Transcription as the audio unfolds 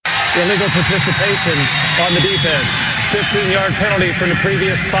illegal participation on the defense. 15-yard penalty from the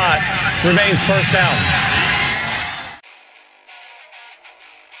previous spot. Remains first down.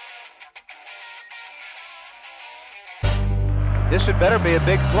 This had better be a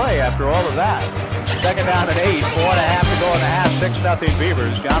big play after all of that. Second down and 8, 4.5 to go in the half, 6-0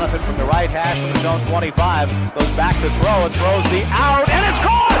 Beavers. Jonathan from the right hash from the zone 25 goes back to throw and throws the out, and it's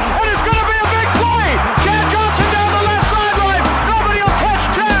caught, and it's going to be a big play. Chad Johnson down the left sideline. Nobody will catch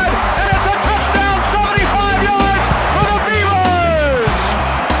Chad, and it's a touchdown, 75 yards for the Beavers.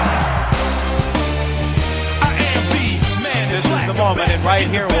 I am the man. This is the moment, and right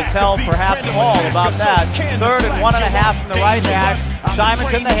here will tell perhaps all about that. 3rd and 1.5 from the right hash.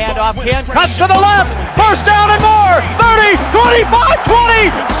 Simonson the handoff. Ken cuts to the left. First down and more. 30, 25,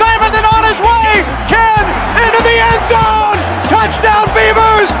 20. Simonson on his way. Ken into the end zone. Touchdown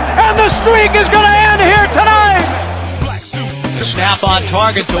Beavers. And the streak is going to end here tonight. The snap on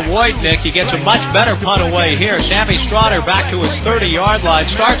target to Wojtnik. He gets a much better punt away here. Sammy Stroughter back to his 30-yard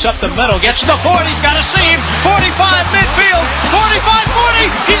line. Starts up the middle. Gets to the 40. He's got a seam. 45 midfield. 45,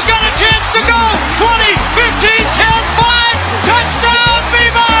 40. He's got a chance to go. 20, 15, 10, 5. Touchdown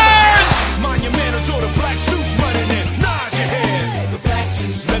Beavers! Monumentals or the black suits running in. Nod your head. The black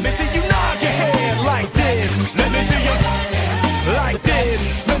suits. Let me see you nod your head like this. Let me see you like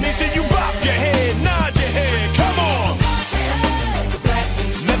this. Let me see you bop your head. Nod your head. Come on.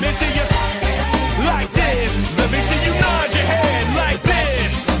 Let me see you like this. Let me see you nod your head like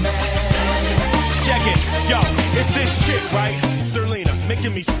this. Check it. Yo, it's this chick, right? Serlina,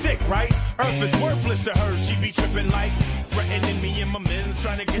 making me sick, right? Earth is worthless to her. She be tripping like threatening me and my men's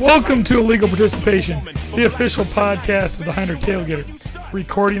trying to get. Welcome to Illegal Participation, the official podcast of the Heinrich Tailgater.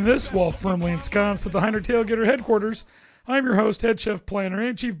 Recording this while firmly ensconced at the Heinrich Tailgater headquarters, I'm your host, head chef, planner,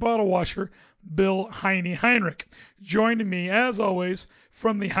 and chief bottle washer, Bill Heine Heinrich. Joining me, as always,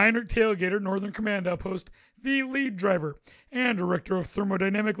 from the Heinrich Tailgater Northern Command Outpost, the lead driver and director of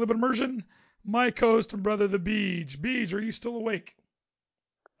thermodynamic liquid immersion, my co-host and brother, the Beej. Beej, are you still awake?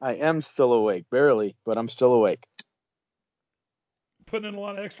 I am still awake, barely, but I'm still awake. Putting in a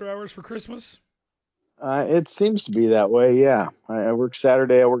lot of extra hours for Christmas? It seems to be that way, yeah. I work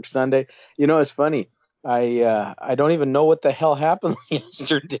Saturday, I work Sunday. You know, it's funny. I don't even know what the hell happened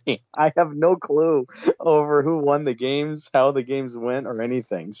yesterday. I have no clue over who won the games, how the games went, or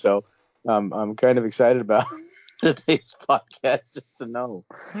anything. So I'm kind of excited about today's podcast just to know.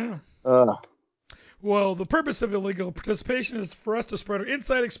 Well, the purpose of illegal participation is for us to spread our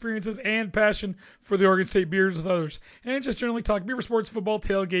inside experiences and passion for the Oregon State Beavers with others, and just generally talk Beaver sports, football,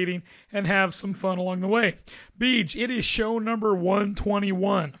 tailgating, and have some fun along the way. Beej, it is show number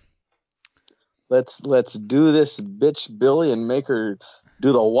 121. Let's do this bitch Billy and make her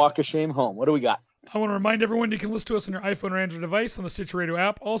do the walk of shame home. What do we got? I want to remind everyone you can listen to us on your iPhone or Android device on the Stitcher Radio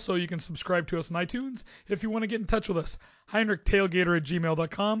app. Also, you can subscribe to us on iTunes if you want to get in touch with us.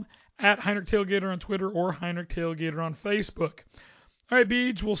 HeinrichTailgater@gmail.com, at Heinrich Tailgater on Twitter, or Heinrich Tailgater on Facebook. All right,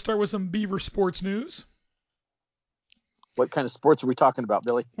 Beej, we'll start with some Beaver sports news. What kind of sports are we talking about,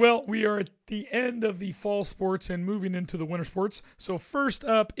 Billy? Well, we are at the end of the fall sports and moving into the winter sports. So first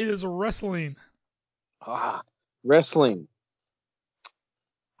up is wrestling. Wrestling.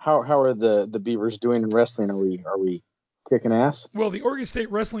 How are the Beavers doing in wrestling? Are we kicking ass? Well, the Oregon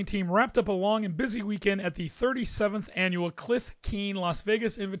State wrestling team wrapped up a long and busy weekend at the 37th annual Cliff Keen Las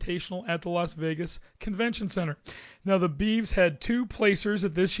Vegas Invitational at the Las Vegas Convention Center. Now, the Beavs had two placers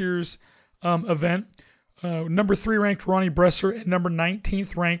at this year's event. Number 3 ranked Ronnie Bresser and number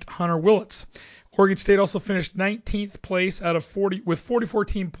 19th ranked Hunter Willits. Oregon State also finished 19th place out of 40 with 44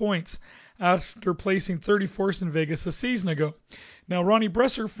 team points after placing 34th in Vegas a season ago. Now, Ronnie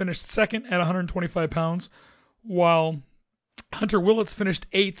Bresser finished second at 125 pounds, while Hunter Willits finished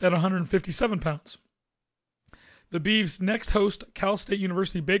 8th at 157 pounds. The Beavs next host Cal State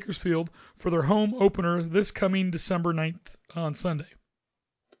University Bakersfield for their home opener this coming December 9th on Sunday.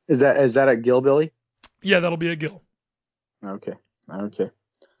 Is that at Gill, Billy? Yeah, that'll be at Gill. Okay.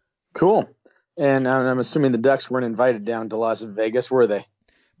 Cool. And I'm assuming the Ducks weren't invited down to Las Vegas, were they?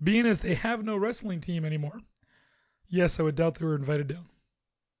 Being as they have no wrestling team anymore. Yes, I would doubt they were invited down.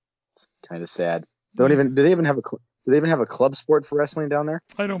 It's kind of sad. Do they even have a club sport for wrestling down there?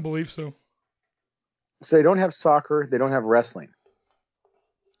 I don't believe so. So they don't have soccer, they don't have wrestling.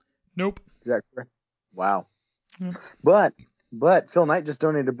 Nope. Is that correct? Wow. Yep. But Phil Knight just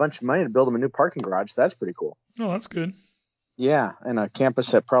donated a bunch of money to build them a new parking garage. So that's pretty cool. Oh, that's good. Yeah, and a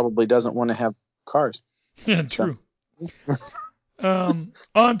campus that probably doesn't want to have cars. Yeah, true.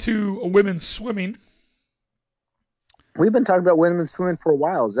 On to women's swimming. We've been talking about women's swimming for a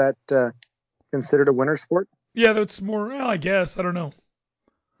while. Is that considered a winter sport? Yeah, that's more, well, I guess. I don't know.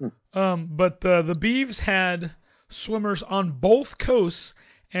 But the Beavs had swimmers on both coasts,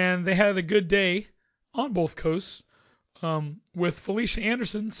 and they had a good day on both coasts, with Felicia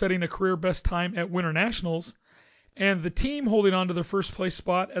Anderson setting a career best time at Winter Nationals, and the team holding on to their first place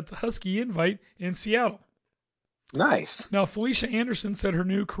spot at the Husky Invite in Seattle. Nice. Now, Felicia Anderson set her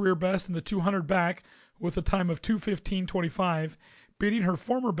new career best in the 200 back with a time of 2:15.25, beating her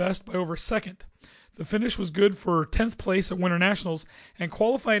former best by over a second. The finish was good for 10th place at Winter Nationals and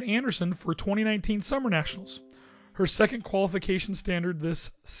qualified Anderson for 2019 Summer Nationals, her second qualification standard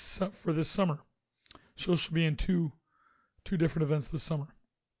for this summer. She'll be in two different events this summer.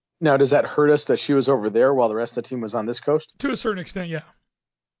 Now, does that hurt us that she was over there while the rest of the team was on this coast? To a certain extent, yeah.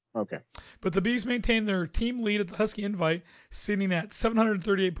 Okay. But the Bees maintained their team lead at the Husky Invite, sitting at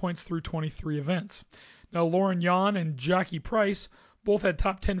 738 points through 23 events. Now, Lauren Yon and Jackie Price both had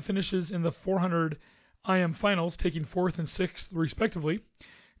top 10 finishes in the 400 IM finals, taking 4th and 6th respectively.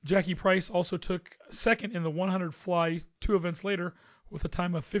 Jackie Price also took second in the 100 fly 2 events later with a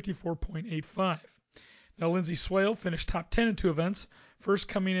time of 54.85. Now, Lindsay Swale finished top 10 in 2 events, first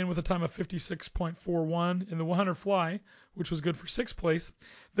coming in with a time of 56.41 in the 100 fly, which was good for 6th place,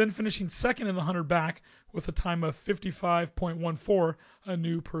 then finishing second in the 100 back with a time of 55.14, a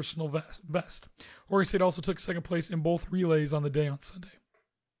new personal best. Oregon State also took second place in both relays on the day on Sunday.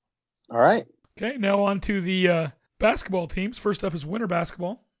 All right. Okay, now on to the basketball teams. First up is women's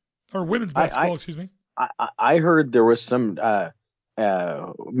basketball, excuse me. I heard there was some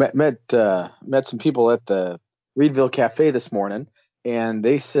met some people at the Reedville Cafe this morning, and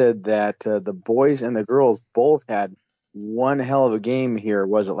they said that the boys and the girls both had one hell of a game here.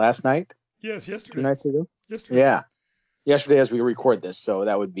 Was it last night? Yes, yesterday. 2 nights ago? Yesterday. Yeah. Yesterday as we record this, so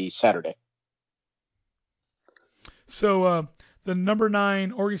that would be Saturday. So the number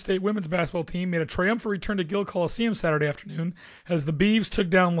 9 Oregon State women's basketball team made a triumphant return to Gill Coliseum Saturday afternoon as the Beavs took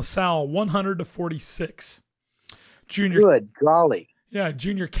down LaSalle 100-46. Good golly. Yeah,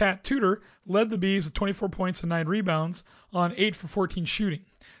 junior Kat Tudor led the Beavs with 24 points and 9 rebounds on 8 for 14 shooting.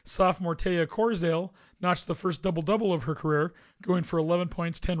 Sophomore Taya Corsdale notched the first double-double of her career, going for 11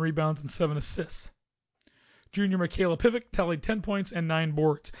 points, 10 rebounds, and 7 assists. Junior Michaela Pivick tallied 10 points and 9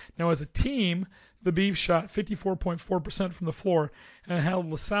 boards. Now, as a team, the Beavs shot 54.4% from the floor and held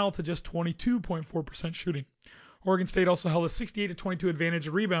LaSalle to just 22.4% shooting. Oregon State also held a 68-22 advantage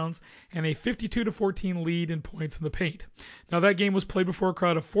of rebounds and a 52-14 lead in points in the paint. Now, that game was played before a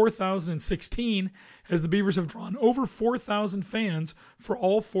crowd of 4,016, as the Beavers have drawn over 4,000 fans for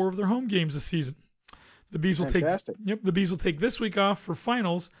all 4 of their home games this season. The Bees will take this week off for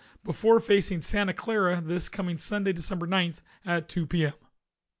finals before facing Santa Clara this coming Sunday, December 9th at 2 p.m.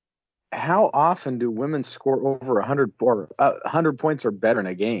 How often do women score over 100 points or better in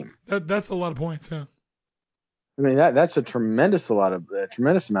a game? That's a lot of points, yeah. I mean, that's a tremendous amount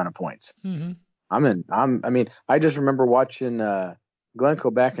of points. Mm-hmm. I just remember watching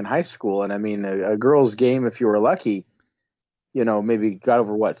Glencoe back in high school, and I mean, a girls' game, if you were lucky, maybe got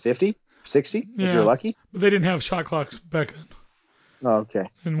over 50, 60, yeah, if you're lucky. But they didn't have shot clocks back then. Oh, okay.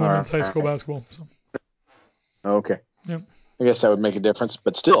 In women's high school basketball. So. Okay. Yep. I guess that would make a difference,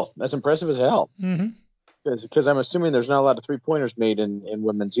 but still, that's impressive as hell. Mm-hmm. Because I'm assuming there's not a lot of 3-pointers made in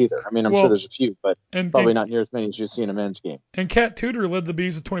women's either. I mean, I'm sure there's a few, but probably not near as many as you see in a men's game. And Kat Tudor led the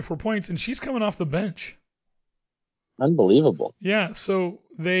Bees with 24 points, and she's coming off the bench. Unbelievable. Yeah, so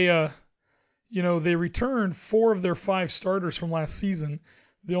they, they returned 4 of their 5 starters from last season.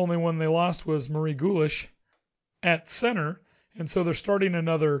 The only one they lost was Marie Gulish at center, and so they're starting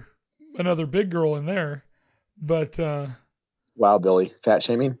another big girl in there. But wow, Billy, fat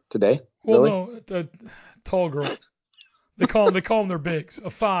shaming today? Well, really? No, tall girl. They call them their bigs. A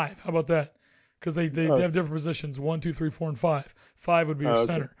 5. How about that? Because they have different positions. 1, 2, 3, 4, and 5. 5 would be your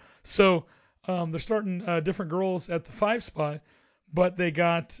center. Okay. So they're starting different girls at the 5 spot, but they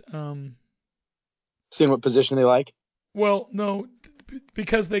got. Seeing what position they like? Well, no,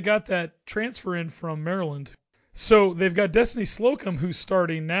 because they got that transfer in from Maryland. So they've got Destiny Slocum, who's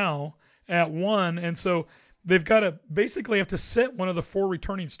starting now at 1, and so they've got to basically have to sit one of the 4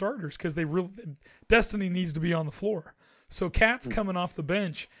 returning starters because Destiny needs to be on the floor. So Kat's coming off the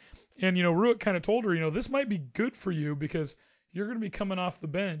bench, and Ruick kind of told her, this might be good for you because you're going to be coming off the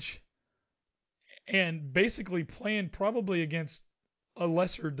bench and basically playing probably against a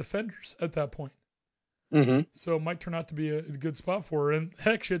lesser defenders at that point. Mm-hmm. So it might turn out to be a good spot for her. And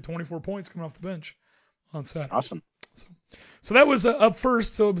heck, she had 24 points coming off the bench on Saturday. Awesome. So that was up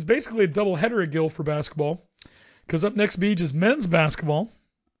first. So it was basically a doubleheader at Gill for basketball. Because up next, Beach, is men's basketball.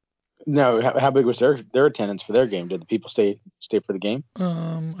 No, how big was their attendance for their game? Did the people stay for the game?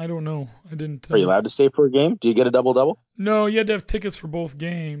 I don't know. I didn't. Are you allowed to stay for a game? Do you get a double? No, you had to have tickets for both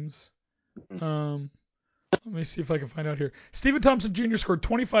games. Mhm. Let me see if I can find out here. Stephen Thompson Jr. scored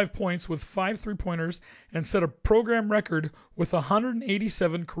 25 points with 5 3-pointers and set a program record with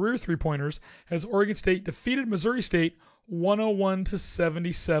 187 career 3-pointers as Oregon State defeated Missouri State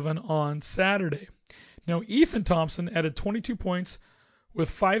 101-77 on Saturday. Now, Ethan Thompson added 22 points with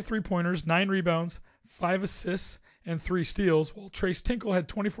 5 3-pointers, 9 rebounds, 5 assists, and 3 steals, while Trace Tinkle had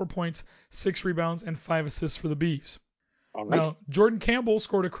 24 points, 6 rebounds, and 5 assists for the Beavs. All right. Now, Jordan Campbell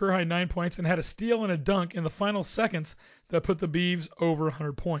scored a career-high 9 points and had a steal and a dunk in the final seconds that put the Beavs over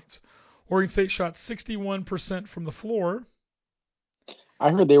 100 points. Oregon State shot 61% from the floor.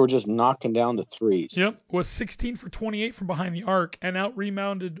 I heard they were just knocking down the threes. Yep, was 16 for 28 from behind the arc and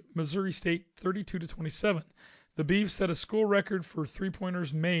out-rebounded Missouri State 32-27. The Beavs set a school record for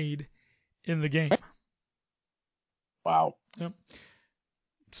 3-pointers made in the game. Wow. Yep.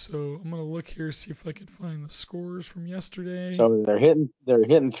 So I'm gonna look here, see if I can find the scores from yesterday. So they're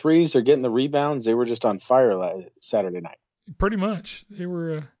hitting threes, they're getting the rebounds. They were just on fire Saturday night. Pretty much, they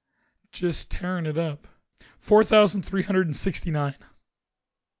were just tearing it up. 4,369.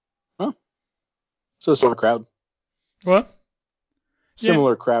 Huh. So a similar crowd. What?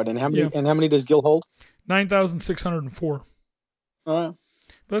 Similar crowd. And how many does Gill hold? 9,604. But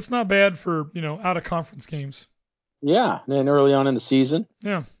that's not bad for out of conference games. Yeah, and early on in the season.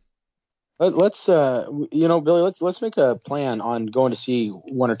 Yeah. Let's Billy, let's make a plan on going to see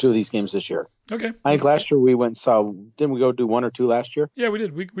one or two of these games this year. Okay. I think last year we went and saw. Didn't we go do one or two last year? Yeah, we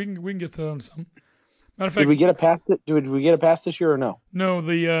did. We can get to some. Matter of fact, did we get a pass? Did we get a pass this year or no? No,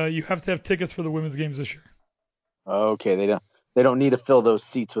 you have to have tickets for the women's games this year. Okay, they don't need to fill those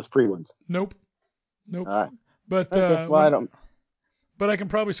seats with free ones. Nope. All right. But okay. Well, I don't. But I can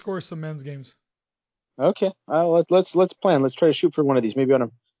probably score some men's games. Okay. Let's plan. Let's try to shoot for one of these. Maybe on a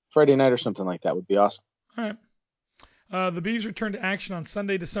Friday night or something like that would be awesome. All right. The Beavs return to action on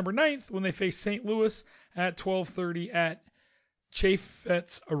Sunday, December 9th when they face St. Louis at 12:30 at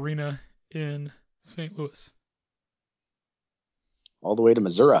Chaifetz Arena in St. Louis. All the way to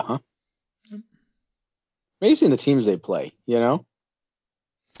Missouri, huh? Yep. Amazing the teams they play,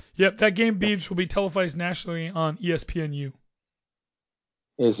 Yep, that game, Beavs, will be televised nationally on ESPNU.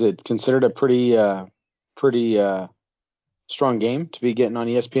 Is it considered a pretty strong game to be getting on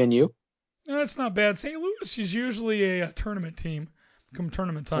ESPNU? That's not bad. St. Louis is usually a tournament team come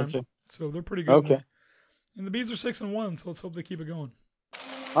tournament time. Okay. So they're pretty good. Okay. And the Beavs are 6-1, so let's hope they keep it going.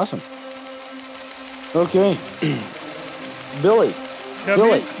 Awesome. Okay. Billy. Yeah,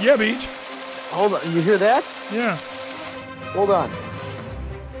 Billy. Yeah, Beach. Hold on. You hear that? Yeah. Hold on.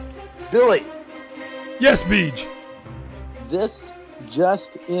 Billy. Yes, Beach. This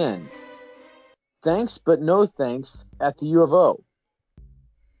just in. Thanks but no thanks at the U of O.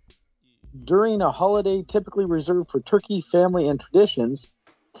 During a holiday typically reserved for Turkey, family, and traditions,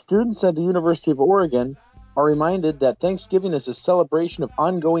 students at the University of Oregon are reminded that Thanksgiving is a celebration of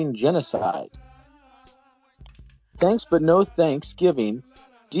ongoing genocide. Thanks but no Thanksgiving,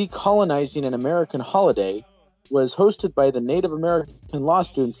 Decolonizing an American Holiday, was hosted by the Native American Law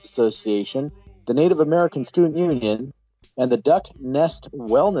Students Association, the Native American Student Union, and the Duck Nest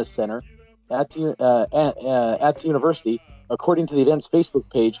Wellness Center at the university, according to the event's Facebook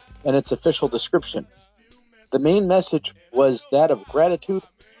page and its official description. The main message was that of gratitude,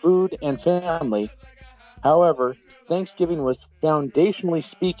 food, and family. However, Thanksgiving was, foundationally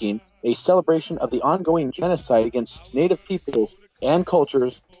speaking, a celebration of the ongoing genocide against Native peoples and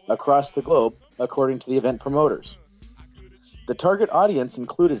cultures across the globe, according to the event promoters. The target audience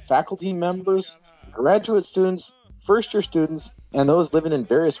included faculty members, graduate students, first-year students, and those living in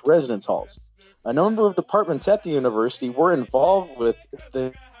various residence halls. A number of departments at the university were involved with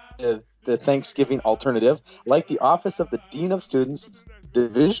the Thanksgiving alternative, like the Office of the Dean of Students,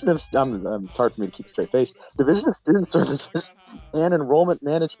 Division of it's hard for me to keep a straight face, Division of Student Services, and Enrollment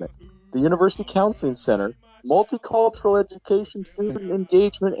Management, the University Counseling Center, Multicultural Education, Student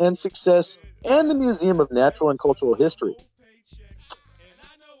Engagement and Success, and the Museum of Natural and Cultural History.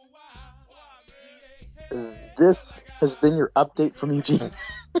 This has been your update from Eugene.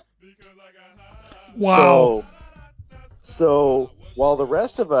 Wow. So while the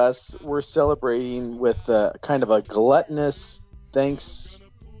rest of us were celebrating with kind of a gluttonous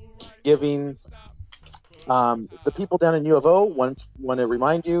Thanksgiving, the people down in U of O want to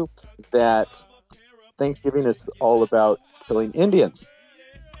remind you that Thanksgiving is all about killing Indians,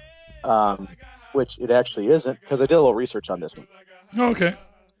 which it actually isn't, because I did a little research on this one. Okay.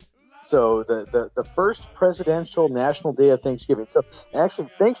 So the first presidential national day of Thanksgiving. So actually,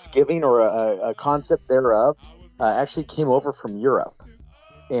 Thanksgiving, or a concept thereof, actually came over from Europe,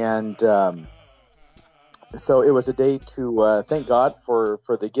 and so it was a day to thank God for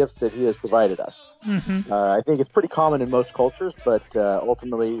the gifts that He has provided us. I think it's pretty common in most cultures, but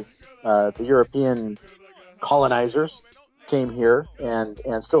ultimately, the European colonizers came here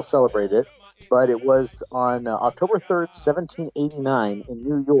and still celebrate it. But it was on October 3rd, 1789, in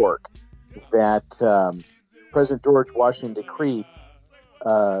New York, that President George Washington decreed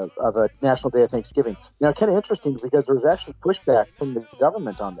of a National Day of Thanksgiving. Now, kind of interesting because there was actually pushback from the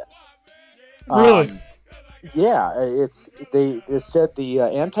government on this. Really? Yeah, it said the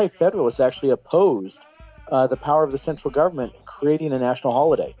Anti-Federalists actually opposed the power of the central government creating a national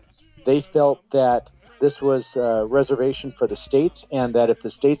holiday. They felt that this was a reservation for the states, and that if the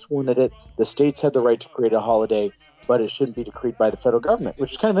states wanted it, the states had the right to create a holiday, but it shouldn't be decreed by the federal government,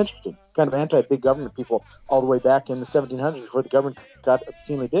 which is kind of interesting. Kind of anti-big government people all the way back in the 1700s before the government got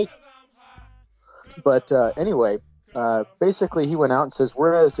obscenely big. But anyway, basically, he went out and says,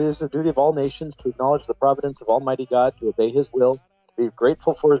 whereas it is the duty of all nations to acknowledge the providence of Almighty God, to obey His will, to be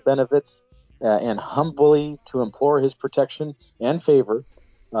grateful for His benefits, and humbly to implore His protection and favor.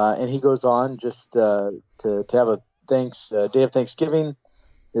 And he goes on just to have a day of Thanksgiving.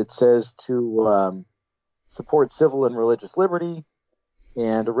 It says to support civil and religious liberty,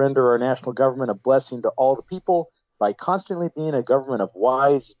 and to render our national government a blessing to all the people by constantly being a government of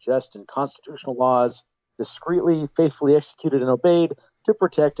wise, just, and constitutional laws, discreetly, faithfully executed and obeyed, to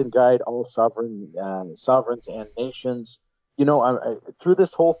protect and guide all sovereigns and nations. You know, through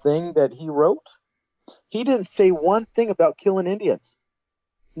this whole thing that he wrote, he didn't say one thing about killing Indians.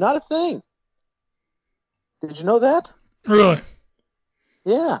 Not a thing. Did you know that? Really?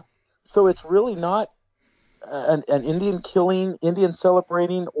 Yeah. So it's really not an Indian killing, Indian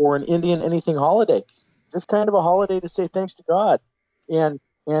celebrating, or an Indian anything holiday. Just kind of a holiday to say thanks to God. And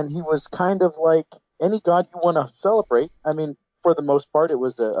he was kind of like any God you want to celebrate. I mean, for the most part, it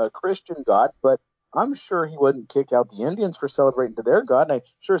was a Christian God, but I'm sure he wouldn't kick out the Indians for celebrating to their God, and I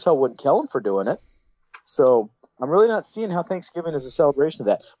sure as hell wouldn't kill them for doing it. So I'm really not seeing how Thanksgiving is a celebration of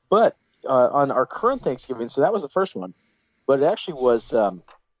that. But on our current Thanksgiving, so that was the first one, but it actually was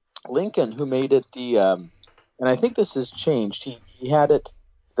Lincoln who made it and I think this has changed. He had it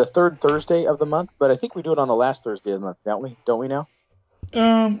the third Thursday of the month, but I think we do it on the last Thursday of the month, don't we? Don't we now?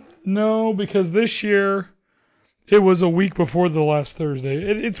 No, because this year it was a week before the last Thursday.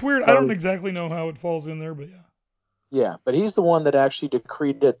 It's weird. I don't exactly know how it falls in there, but yeah. Yeah, but he's the one that actually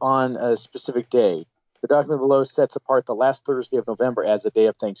decreed it on a specific day. The document below sets apart the last Thursday of November as a day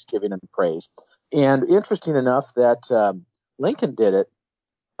of thanksgiving and praise. And interesting enough that Lincoln did it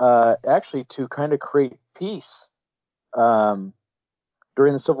actually to kind of create peace during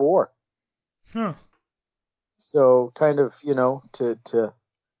the Civil War. Huh. So kind of, to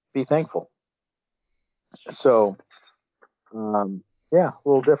be thankful. So, yeah, a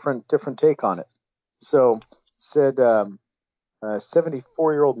little different take on it. So said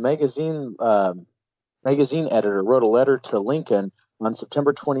 74-year-old magazine editor wrote a letter to Lincoln on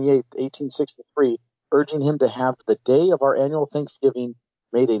September 28, 1863, urging him to have the day of our annual Thanksgiving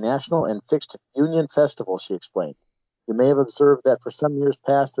made a national and fixed Union festival, she explained. You may have observed that for some years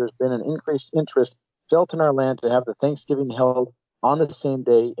past there has been an increased interest felt in our land to have the Thanksgiving held on the same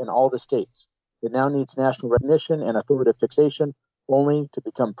day in all the states. It now needs national recognition and authoritative fixation only to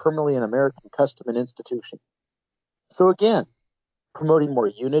become permanently an American custom and institution. So again, promoting more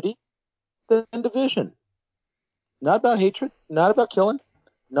unity than division. Not about hatred, not about killing,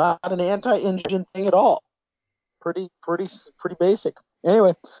 not an anti-Indian thing at all. Pretty basic.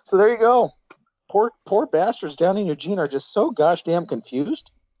 Anyway, so there you go. Poor bastards down in Eugene are just so gosh damn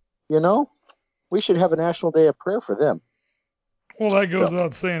confused. We should have a national day of prayer for them. Well, that goes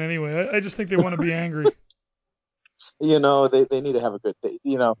without saying anyway. I just think they want to be angry. They need to have a good day.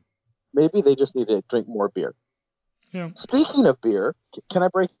 Maybe they just need to drink more beer. Yeah. Speaking of beer, can I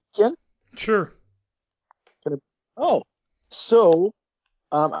break in? Sure. So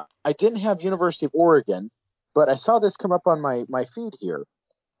I didn't have University of Oregon, but I saw this come up on my feed here.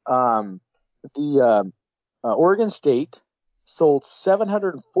 The Oregon State sold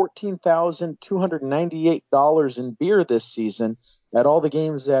 $714,298 in beer this season at all the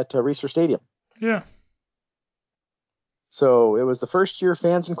games at Reser Stadium. Yeah. So it was the first year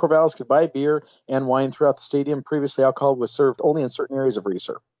fans in Corvallis could buy beer and wine throughout the stadium. Previously, alcohol was served only in certain areas of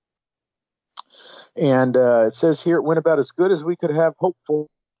Reser. And it says here, it went about as good as we could have hoped for,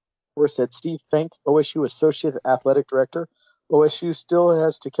 said Steve Fink, OSU Associate Athletic Director. OSU still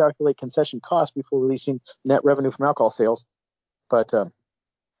has to calculate concession costs before releasing net revenue from alcohol sales. But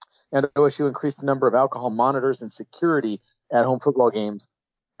and OSU increased the number of alcohol monitors and security at home football games.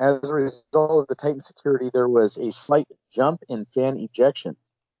 As a result of the tightened security, there was a slight jump in fan ejections.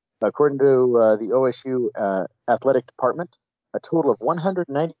 According to the OSU athletic department, a total of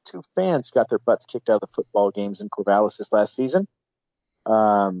 192 fans got their butts kicked out of the football games in Corvallis this last season.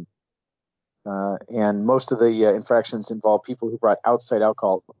 And most of the infractions involve people who brought outside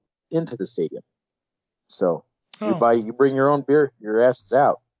alcohol into the stadium. So you bring your own beer, your ass is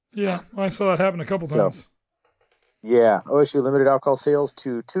out. Yeah, I saw that happen a couple times. Yeah, OSU limited alcohol sales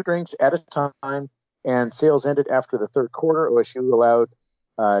to 2 drinks at a time, and sales ended after the third quarter. OSU allowed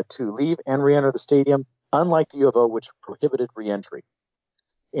to leave and re-enter the stadium, unlike the U of O, which prohibited re-entry.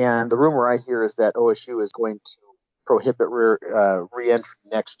 And the rumor I hear is that OSU is going to prohibit re-entry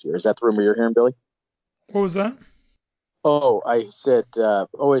next year. Is that the rumor you're hearing, Billy? What was that? Oh, I said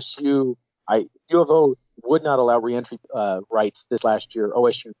OSU. U of O would not allow re-entry rights this last year.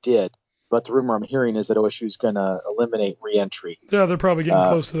 OSU did. But the rumor I'm hearing is that OSU is going to eliminate re-entry. Yeah, they're probably getting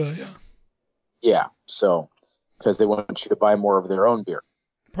close to that, yeah. Yeah, so because they want you to buy more of their own beer.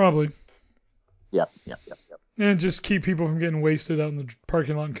 Probably. Yep. And just keep people from getting wasted out in the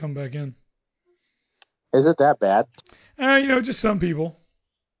parking lot and come back in. Is it that bad? Just some people.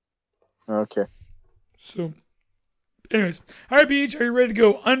 Okay. So, anyways. All right, Beach, are you ready to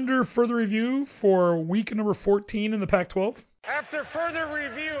go under further review for week number 14 in the Pac-12? After further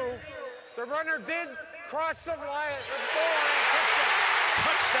review, the runner did cross the line.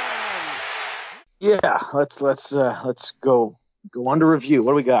 Touchdown. Yeah, let's go under review.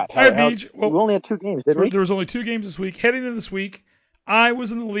 What do we got? All right, Beach. We only had 2 games, didn't we? There was only 2 games this week. Heading into this week, I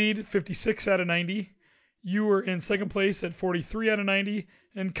was in the lead at 56 out of 90. You were in second place at 43 out of 90,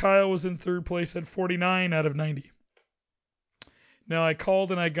 and Kyle was in third place at 49 out of 90. Now, I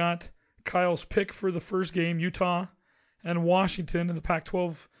called and I got Kyle's pick for the first game, Utah and Washington in the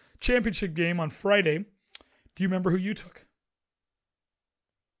Pac-12 championship game on Friday. Do you remember who you took?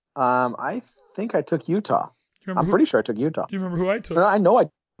 I think I took Utah. I'm pretty sure I took Utah. Do you remember who I took? I know I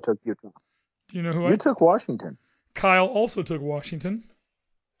took Utah. Do you know who you took? Washington. Kyle also took Washington.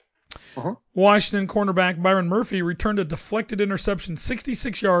 Uh-huh. Washington cornerback Byron Murphy returned a deflected interception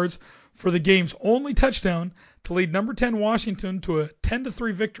 66 yards for the game's only touchdown to lead number 10 Washington to a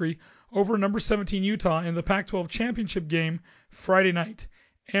 10-3 victory over number 17 Utah in the Pac-12 championship game Friday night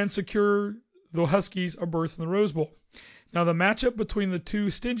and secure the Huskies a berth in the Rose Bowl. Now, the matchup between the two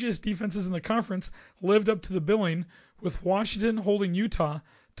stingiest defenses in the conference lived up to the billing, with Washington holding Utah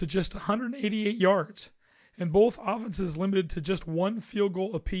to just 188 yards, and both offenses limited to just 1 field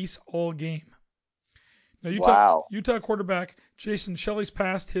goal apiece all game. Now, Utah quarterback Jason Shelley's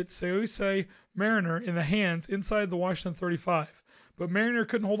pass hit Seoise Mariner in the hands inside the Washington 35, but Mariner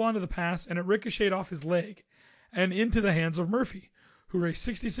couldn't hold on to the pass, and it ricocheted off his leg and into the hands of Murphy, who raced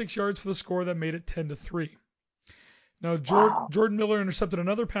 66 yards for the score that made it 10-3. Now, Jordan Miller intercepted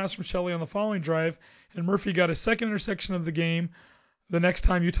another pass from Shelley on the following drive, and Murphy got his second interception of the game the next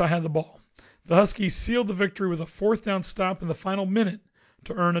time Utah had the ball. The Huskies sealed the victory with a 4th down stop in the final minute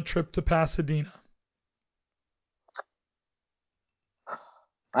to earn a trip to Pasadena.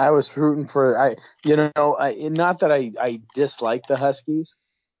 I was rooting for not that I dislike the Huskies,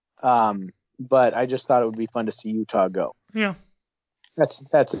 but I just thought it would be fun to see Utah go. Yeah. That's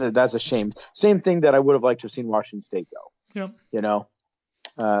a shame. Same thing that I would have liked to have seen Washington State go. Yep.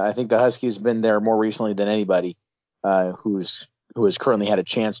 I think the Huskies have been there more recently than anybody who has currently had a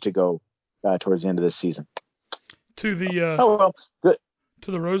chance to go towards the end of this season. To the good.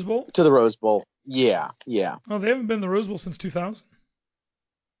 To the Rose Bowl? To the Rose Bowl. Yeah. Oh, they haven't been in the Rose Bowl since 2000.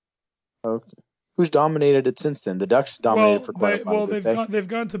 Okay. Who's dominated it since then? The Ducks dominated for quite a while. They've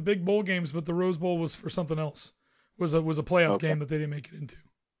gone to big bowl games, but the Rose Bowl was for something else. Was a playoff game that they didn't make it into.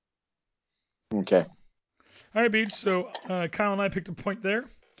 Okay. All right, Beach. So Kyle and I picked a point there.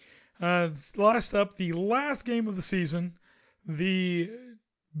 Last up, the last game of the season, the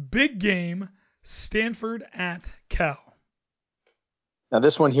big game, Stanford at Cal. Now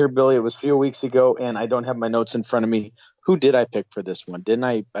this one here, Billy, it was a few weeks ago, and I don't have my notes in front of me. Who did I pick for this one? Did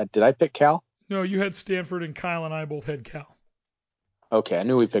I pick Cal? No, you had Stanford, and Kyle and I both had Cal. Okay, I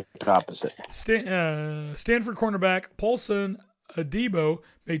knew we picked opposite. Stanford cornerback Paulson Adebo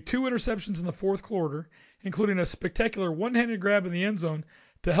made 2 interceptions in the 4th quarter, including a spectacular one-handed grab in the end zone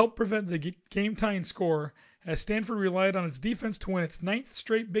to help prevent the game-tying score, as Stanford relied on its defense to win its 9th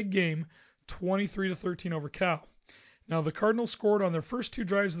straight big game, 23-13 over Cal. Now, the Cardinals scored on their first 2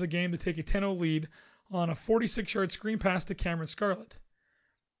 drives of the game to take a 10-0 lead on a 46-yard screen pass to Cameron Scarlett,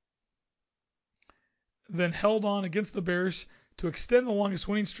 then held on against the Bears to extend the longest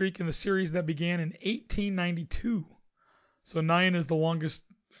winning streak in the series that began in 1892. So 9 is the longest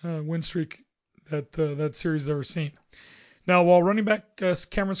win streak that series has ever seen. Now, while running back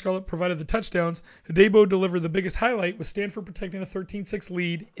Cameron Scarlett provided the touchdowns, Adebo delivered the biggest highlight with Stanford protecting a 13-6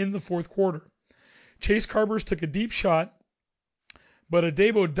 lead in the fourth quarter. Chase Carbers took a deep shot, but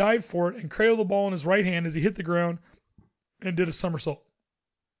Adebo dived for it and cradled the ball in his right hand as he hit the ground and did a somersault.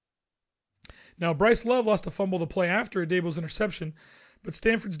 Now, Bryce Love lost a fumble the play after Adebo's interception, but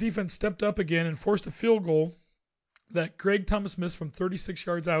Stanford's defense stepped up again and forced a field goal that Greg Thomas missed from 36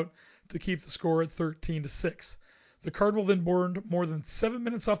 yards out to keep the score at 13-6. The Cardinal then burned more than 7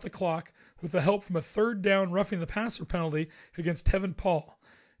 minutes off the clock with the help from a third down roughing the passer penalty against Tevin Paul,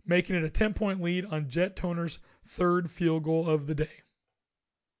 making it a 10-point lead on Jet Toner's third field goal of the day.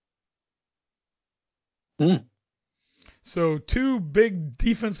 So 2 big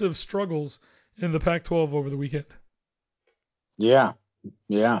defensive struggles in the Pac-12 over the weekend. Yeah.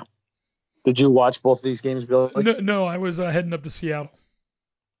 Did you watch both of these games, Billy? No, I was heading up to Seattle.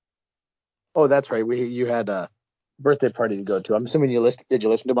 Oh, that's right. You had a birthday party to go to. I'm assuming did you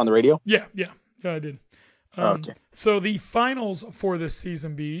listen to him on the radio? Yeah, I did. Okay. So the finals for this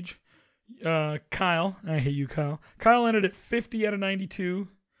season, Beej, Kyle, I hate you, Kyle. Kyle ended at 50 out of 92.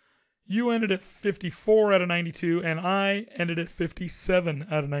 You ended at 54 out of 92, and I ended at 57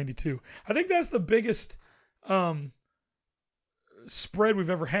 out of 92. I think that's the biggest spread we've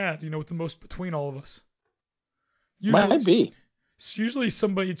ever had, with the most between all of us. Might be. It's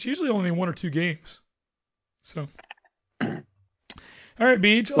usually only 1 or 2 games. So, all right,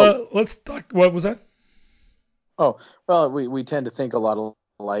 Beej, let's talk. What was that? Oh, well, we tend to think a lot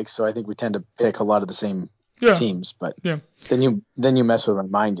alike, so I think we tend to pick a lot of the same teams. But then you mess with my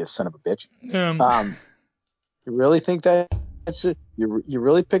mind, you son of a bitch. You really think that's it? You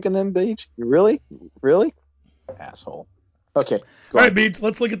really picking them, Beej? You really, asshole? Okay. All right, Beej,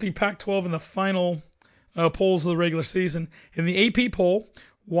 let's look at the Pac-12 and the final polls of the regular season. In the AP poll,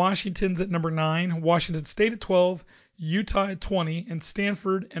 Washington's at number 9, Washington State at 12, Utah at 20, and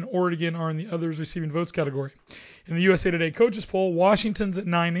Stanford and Oregon are in the others receiving votes category. In the USA Today coaches poll, Washington's at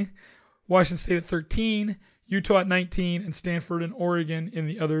 9, Washington State at 13, Utah at 19, and Stanford and Oregon in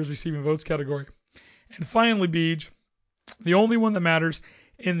the others receiving votes category. And finally, Beej, the only one that matters,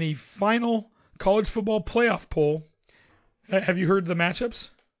 in the final college football playoff poll, have you heard the matchups?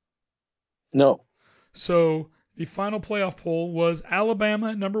 No. So the final playoff poll was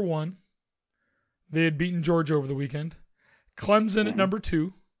Alabama at number 1. They had beaten Georgia over the weekend. Clemson at number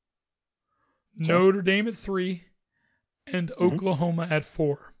 2. Notre Dame at 3. And Oklahoma at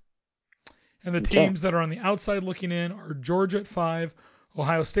 4. And the teams that are on the outside looking in are Georgia at 5,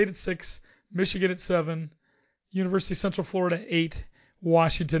 Ohio State at 6, Michigan at 7, University of Central Florida at 8,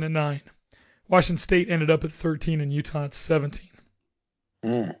 Washington at 9. Washington State ended up at 13 and Utah at 17.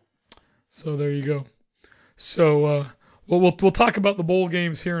 So there you go. So we'll talk about the bowl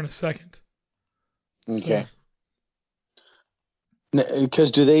games here in a second. Okay.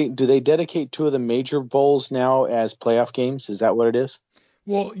 Because do they dedicate 2 of the major bowls now as playoff games? Is that what it is?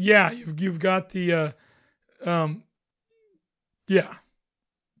 Well, yeah, you've got the yeah.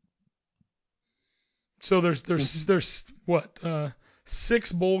 So there's what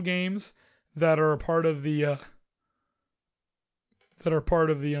 6 bowl games that are a part of the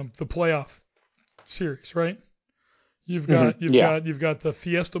playoff series, right? You've got the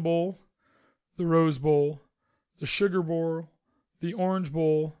Fiesta Bowl, the Rose Bowl, the Sugar Bowl, the Orange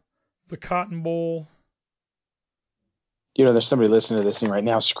Bowl, the Cotton Bowl. There's somebody listening to this thing right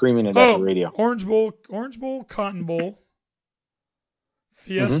now screaming it at the radio. Orange Bowl, Cotton Bowl,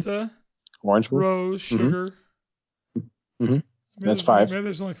 Fiesta, Orange Bowl, Rose, Sugar. That's 5. Maybe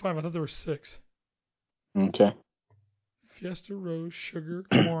there's only 5. I thought there were 6. Okay. Fiesta, Rose, Sugar,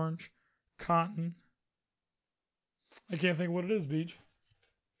 Orange, Cotton. I can't think of what it is, Beej.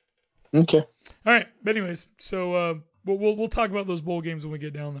 Okay. All right. But anyways, so we'll talk about those bowl games when we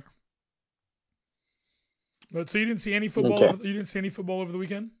get down there. But so you didn't see any football? Okay. You didn't see any football over the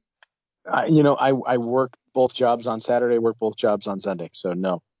weekend? I worked both jobs on Saturday, worked both jobs on Sunday, so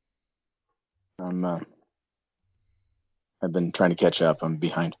no. I've been trying to catch up. I'm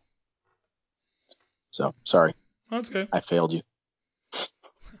behind. So sorry. That's okay. I failed you.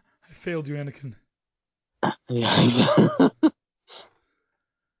 I failed you, Anakin. Yeah, exactly. All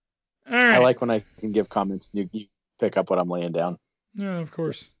right. I like when I can give comments and you pick up what I'm laying down. Yeah, of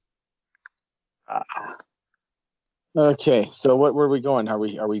course. Okay, so where are we going? Are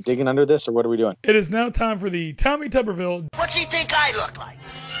we digging under this, or what are we doing? It is now time for the Tommy Tuberville. What's he think I look like?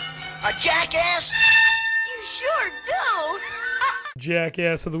 A jackass? You sure do.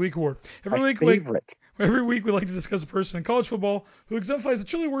 Jackass of the Week award. My favorite. Every week we like to discuss a person in college football who exemplifies the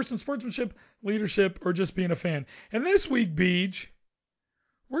truly worst in sportsmanship, leadership, or just being a fan. And this week, Beej,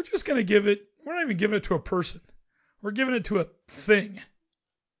 we're just going to give it. We're not even giving it to a person. We're giving it to a thing.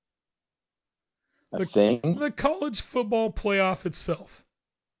 A thing? The college football playoff itself.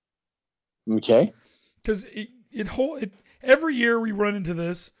 Okay. Because every year we run into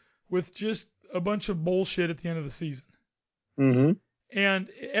this with just a bunch of bullshit at the end of the season. Mm-hmm. And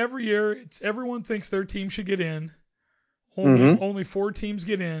every year everyone thinks their team should get in. Only 4 teams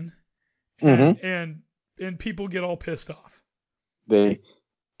get in. And people get all pissed off.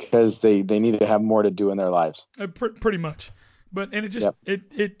 Because they need to have more to do in their lives. Pretty much.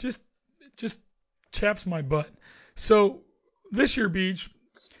 It just chaps my butt. So this year, Beach,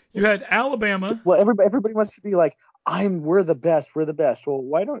 you had Alabama. Well, everybody wants to be like, we're the best. We're the best. Well,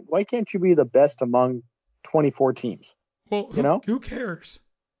 why can't you be the best among 24 teams? Well, who cares?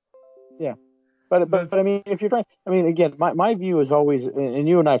 Yeah. But I mean, if you're trying, I mean, again, my view is always, and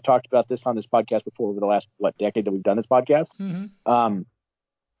you and I have talked about this on this podcast before over the last, decade that we've done this podcast,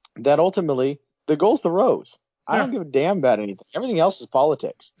 that ultimately the goal's the Rose. I don't give a damn about anything. Everything else is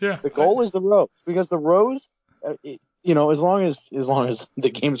politics. Yeah. The goal is the Rose, because the Rose, as long as the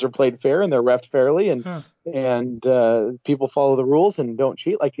games are played fair and they're reffed fairly and people follow the rules and don't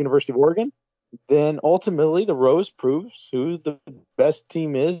cheat like the University of Oregon, then ultimately the Rose proves who the best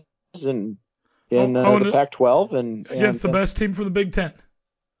team is in the Pac-12 and against the best team from the Big Ten.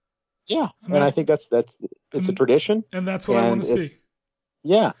 Yeah, and I think that's it's a tradition, and that's what I want to see.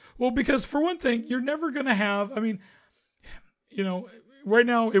 Yeah. Well, because for one thing, you're never going to have. I mean, right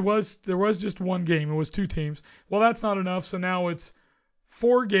now there was just one game. It was 2 teams. Well, that's not enough. So now it's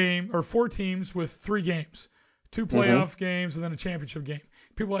 4 teams with 3 games, 2 playoff games, and then a championship game.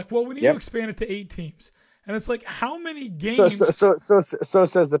 People are like, well, we need to expand it to 8 teams, and it's like, how many games? So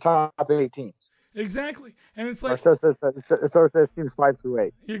says the top 8 teams. Exactly, and it's like so it says teams 5 through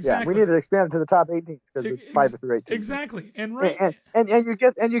 8. Exactly, yeah, we need to expand it to the top 8 teams because it's 5 through 8 teams. Exactly, and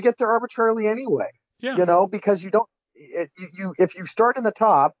you get there arbitrarily anyway. Yeah, because you don't if you start in the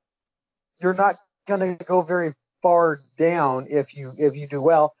top, you're not going to go very far down if you do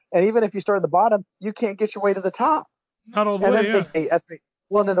well, and even if you start at the bottom, you can't get your way to the top. Not all the way.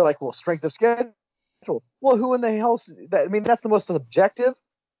 Then they're like, well, strength of schedule. Well, who in the hell? I mean, that's the most subjective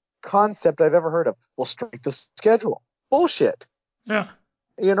concept I've ever heard of. Well, strength of schedule. Bullshit. Yeah.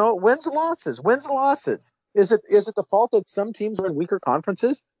 Wins and losses. Is it the fault that some teams are in weaker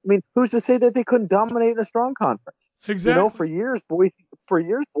conferences? I mean, who's to say that they couldn't dominate in a strong conference? Exactly. For years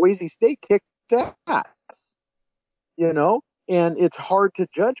Boise State kicked ass. And it's hard to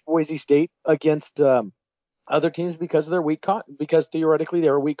judge Boise State against other teams because of their because theoretically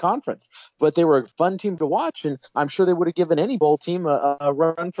they're a weak conference. But they were a fun team to watch, and I'm sure they would have given any bowl team a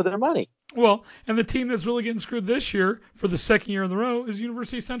run for their money. Well, and the team that's really getting screwed this year for the second year in a row is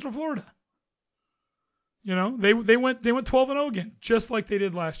University of Central Florida. They went 12-0 again, just like they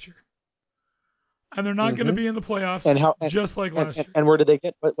did last year. And they're not going to be in the playoffs just like last year. And where did they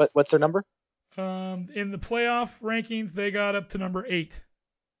get? What's their number? In the playoff rankings, they got up to number 8.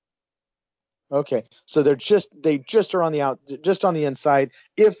 Okay, so they just are on the inside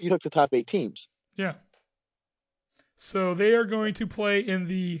if you took the top 8 teams. Yeah. So they are going to play in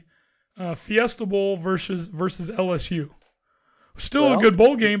the Fiesta Bowl versus LSU. Still a good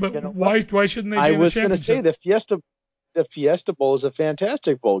bowl game, but why shouldn't they be in the championship? I was going to say the Fiesta Bowl is a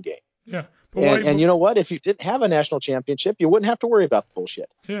fantastic bowl game. Yeah. And you know what? If you didn't have a national championship, you wouldn't have to worry about the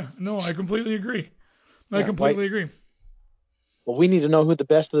bullshit. Yeah. No, I completely agree. I completely agree. Well, we need to know who the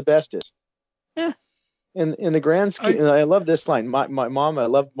best of the best is. Yeah. In the grand scheme, I love this line. My mom, I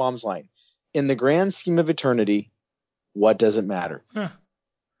love Mom's line. In the grand scheme of eternity, what does it matter? Yeah.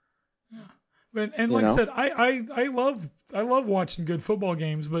 And like I said, I love watching good football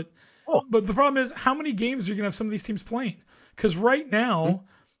games, but the problem is, how many games are you gonna have some of these teams playing? Because right now,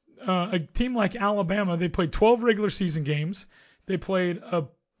 a team like Alabama, they played 12 regular season games. They played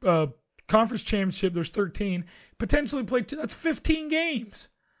a conference championship. There's 13. Potentially played. That's 15 games.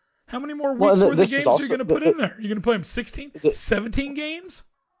 How many more weeks worth of games are you going to put in there? You're going to play them 16, 17 games?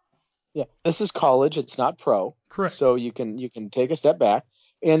 Yeah, this is college. It's not pro. Correct. So you can take a step back.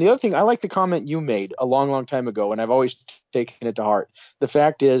 And the other thing, I like the comment you made a long, long time ago, and I've always taken it to heart. The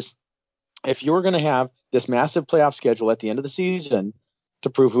fact is, if you're going to have this massive playoff schedule at the end of the season to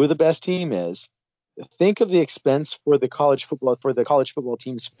prove who the best team is, think of the expense for the college football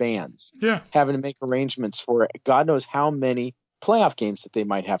team's fans. Yeah. Having to make arrangements for God knows how many playoff games that they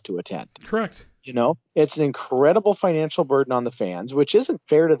might have to attend. Correct. It's an incredible financial burden on the fans, which isn't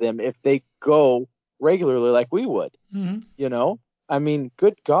fair to them if they go regularly like we would. Mm-hmm. I mean,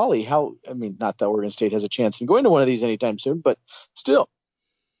 good golly, not that Oregon State has a chance in going to one of these anytime soon, but still,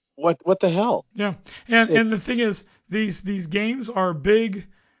 what the hell? Yeah. And the thing is, these games are big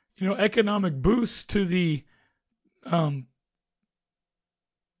economic boost to the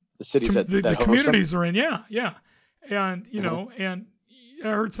cities that the host them. communities are in. Yeah. And, and I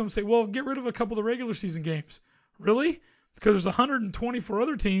heard some say, well, get rid of a couple of the regular season games. Really? Because there's 124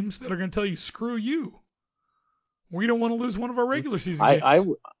 other teams that are going to tell you, screw you. We don't want to lose one of our regular season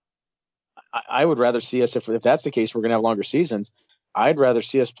games. I would rather see us, if that's the case, we're going to have longer seasons. I'd rather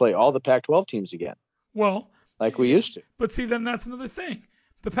see us play all the Pac-12 teams again. Well, like we used to. But see, then that's another thing.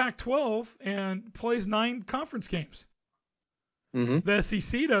 The Pac-12 and plays 9 conference games. Mm-hmm. The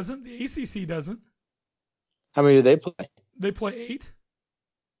SEC doesn't. The ACC doesn't. How many do they play? They play 8.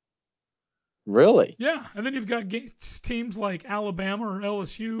 Really? Yeah, and then you've got teams like Alabama or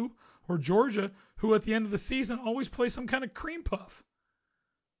LSU or Georgia who at the end of the season always play some kind of cream puff.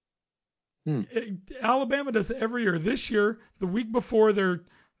 Alabama does it every year. This year, the week before their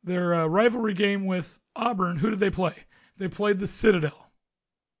rivalry game with Auburn, who did they play? They played the Citadel.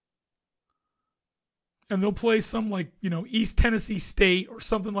 And they'll play some East Tennessee State or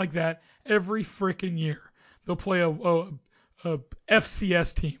something like that every frickin' year. They'll play a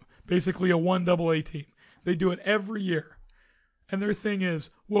FCS team, basically a 1AA team. They do it every year. And their thing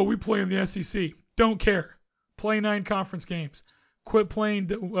is, well, we play in the SEC. Don't care. Play 9 conference games. Quit playing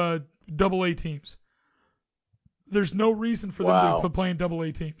AA teams. There's no reason for them to quit playing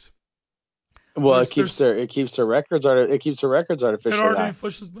AA teams. Well, it keeps their records artificially.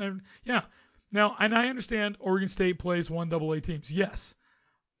 Yeah. Now, and I understand Oregon State plays 1 AA teams. Yes.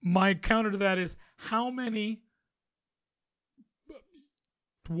 My counter to that is, how many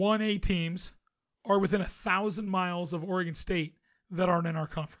 1A teams are within 1,000 miles of Oregon State that aren't in our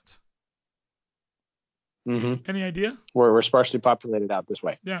conference? Mm-hmm. Any idea? We're sparsely populated out this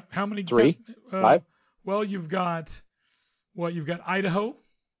way. Yeah. How many? 3? 5? Well, you've got Idaho.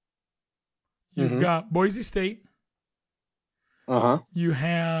 You've got Boise State. Uh-huh. You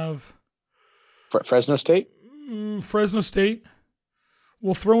have Fresno State. Fresno State.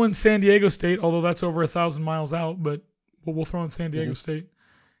 We'll throw in San Diego State, although that's over 1,000 miles out, but we'll throw in San Diego State.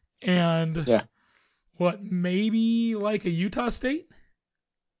 And maybe like a Utah State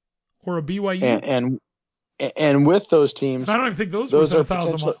or a BYU. And with those teams, and I don't even think those are within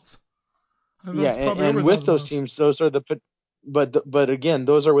 1,000 miles. And with those teams, those are but again,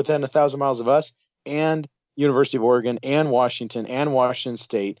 those are within 1,000 miles of us and University of Oregon and Washington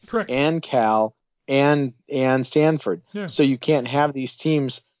State. Correct. And Cal and Stanford. Yeah. So you can't have these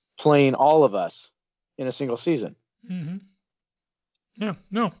teams playing all of us in a single season. Mm-hmm. Yeah.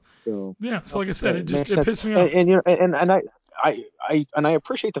 No. So, So like I said, it pissed me off. And I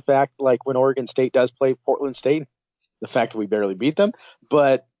appreciate the fact, like when Oregon State does play Portland State, the fact that we barely beat them,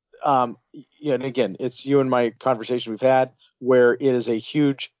 but and again, it's you and my conversation we've had where it is a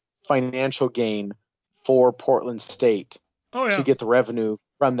huge financial gain for Portland State to get the revenue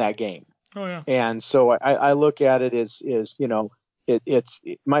from that game. Oh yeah. And so I look at it as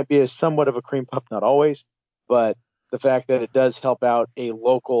it might be somewhat of a cream puff, not always, but the fact that it does help out a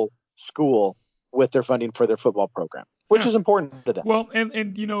local school with their funding for their football program, which is important to them. Well,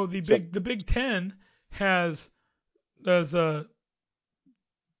 and the Big Ten has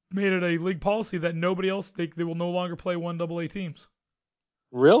made it a league policy that nobody else they will no longer play 1 AA teams.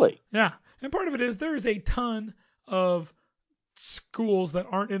 Really? Yeah, and part of it is there is a ton of schools that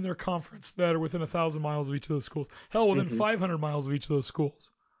aren't in their conference that are within 1,000 miles of each of those schools. Hell, within 500 miles of each of those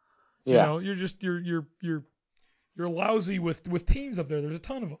schools. Yeah. You're lousy with teams up there. There's a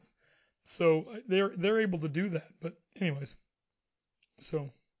ton of them. So they're able to do that. But anyways,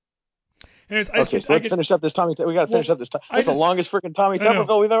 let's finish up this Tommy. We got to finish up this. That's the longest freaking Tommy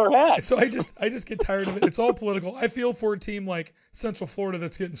Tuberville we've ever had. So I just get tired of it. It's all political. I feel for a team like Central Florida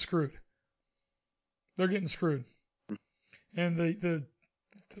that's getting screwed. They're getting screwed. And the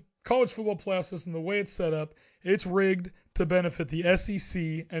college football playoff system, the way it's set up, it's rigged to benefit the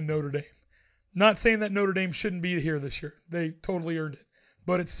SEC and Notre Dame. Not saying that Notre Dame shouldn't be here this year. They totally earned it.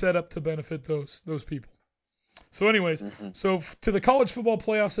 But it's set up to benefit those people. So anyways, so to the college football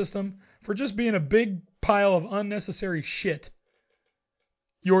playoff system, for just being a big pile of unnecessary shit,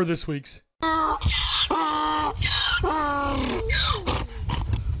 you're this week's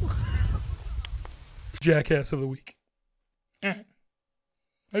Jackass of the Week.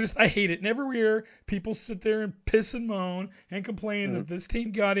 I hate it. And every year, people sit there and piss and moan and complain that this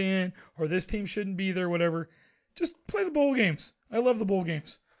team got in or this team shouldn't be there, whatever. Just play the bowl games. I love the bowl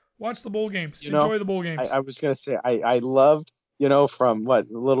games. Watch the bowl games. Enjoy the bowl games. I was going to say, I loved, from a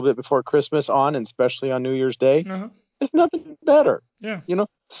little bit before Christmas on, and especially on New Year's Day. There's nothing better. Yeah.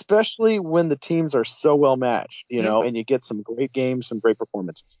 Especially when the teams are so well matched, and you get some great games, some great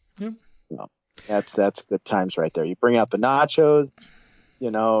performances. Yep. That's good times right there. You bring out the nachos,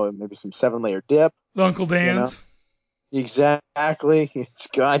 maybe some 7-layer dip. The Uncle Dan's. Exactly. It's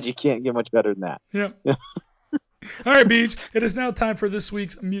God, you can't get much better than that. Yeah. All right, Beach. It is now time for this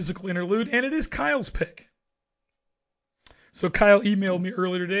week's musical interlude, and it is Kyle's pick. So Kyle emailed me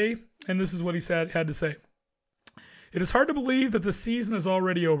earlier today, and this is what he had to say. It is hard to believe that the season is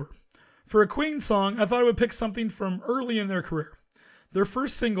already over. For a Queen song, I thought I would pick something from early in their career. Their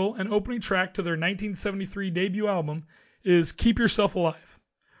first single and opening track to their 1973 debut album is Keep Yourself Alive.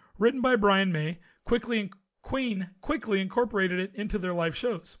 Written by Brian May, Queen quickly incorporated it into their live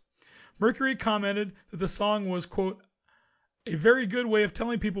shows. Mercury commented that the song was, quote, a very good way of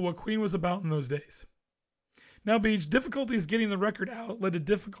telling people what Queen was about in those days. Now, Beach, difficulties getting the record out led to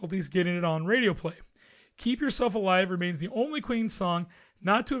difficulties getting it on radio play. Keep Yourself Alive remains the only Queen song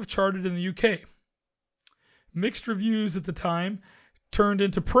not to have charted in the UK. Mixed reviews at the time turned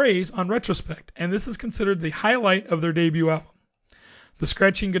into praise on retrospect, and this is considered the highlight of their debut album. The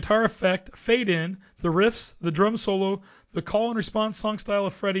scratching guitar effect, fade in, the riffs, the drum solo, the call and response song style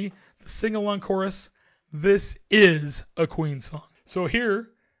of Freddie, the sing-along chorus, this is a Queen song. So here,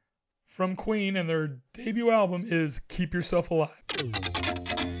 from Queen and their debut album is Keep Yourself Alive.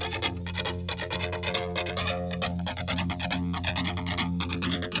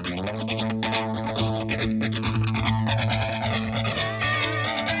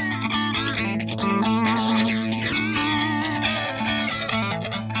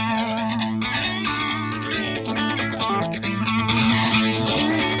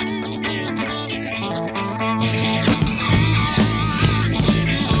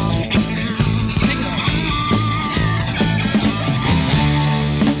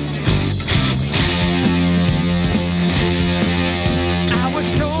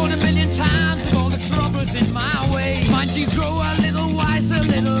 In my way, might you grow a little wiser, a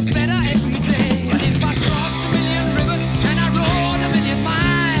little better every day. But if I crossed a million rivers and I rode a million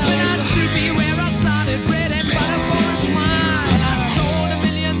miles, then I'd still be where I started, bread and butter for a smile. I sold a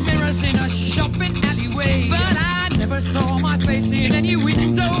million mirrors in a shopping alleyway, but I never saw my face in any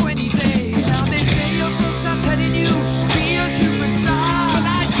window any day. Now they say your books are telling you be a superstar, but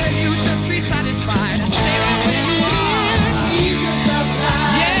I tell you just be satisfied and stay right where you are. Keep yourself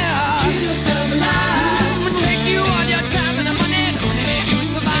alive. Yeah. Keep yourself alive. Take you all your time and the money you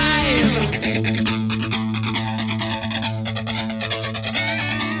survive.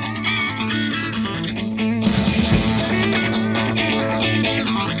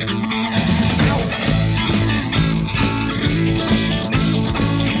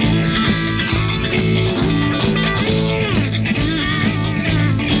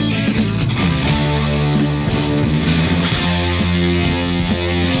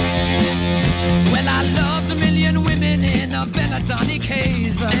 Well, I loved a million women in a Belladonna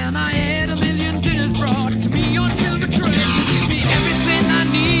case, and I had a million dinners brought to me on silver tray. Give me everything I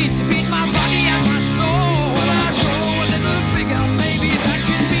need to beat my body and my soul. Well, I'd grow a little bigger, maybe that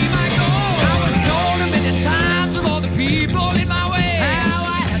could be my goal. I was told a million times of all the people in my way how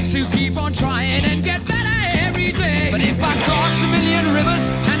I had to keep on trying and get better every day. But if I crossed a million rivers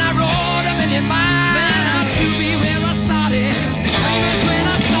and I rode a million miles, then I'd still be where I started, same as when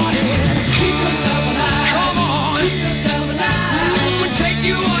I started. Keep yourself alive. Come on. Keep yourself alive. Would take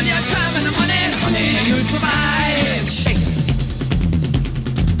you all your time and the money you survive. Shake it.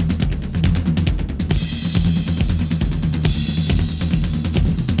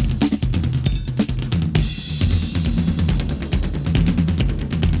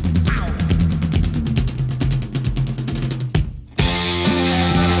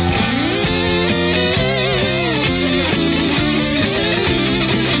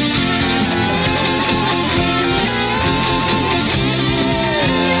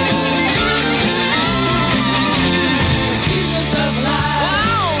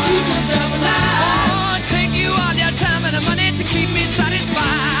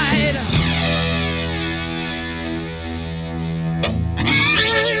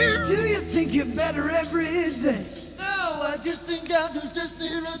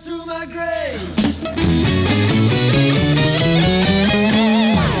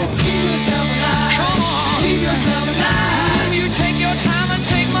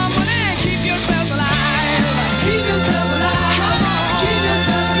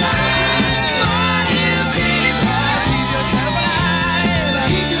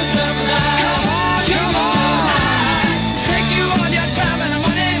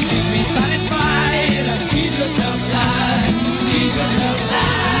 Keep yourself alive.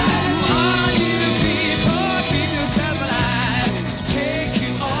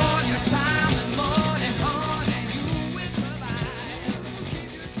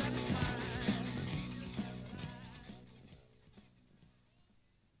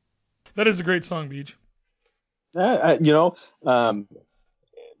 That is a great song, Beach. I do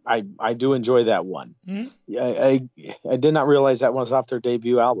enjoy that one. Mm-hmm. I did not realize that one was off their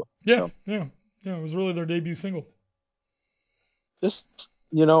debut album. Yeah, yeah. It was really their debut single. Just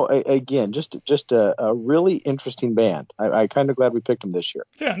again, just a really interesting band. I kind of glad we picked them this year.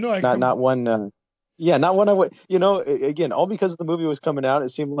 Yeah, no, not one. Not one I would. Again, all because the movie was coming out, it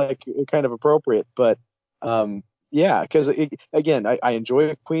seemed like kind of appropriate. But because again, I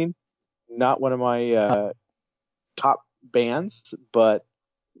enjoy Queen. Not one of my top bands, but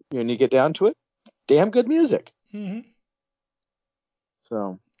when you get down to it, damn good music. Mm-hmm.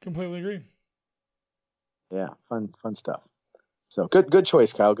 So completely agree. Yeah, fun stuff. So good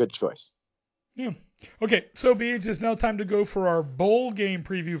choice, Kyle. Good choice. Yeah. Okay, so Beach, it's now time to go for our bowl game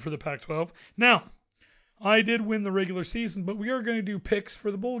preview for the Pac-12. Now, I did win the regular season, but we are going to do picks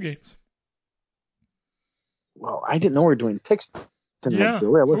for the bowl games. Well, I didn't know we were doing picks tonight, Yeah.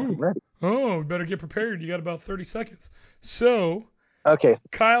 Billy. I wasn't ready. Oh, we better get prepared. You got about 30 seconds. So, okay.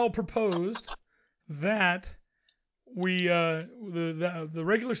 Kyle proposed that we the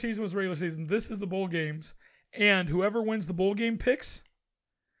regular season was regular season. This is the bowl games, and whoever wins the bowl game picks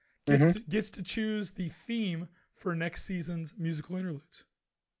gets to choose the theme for next season's musical interludes.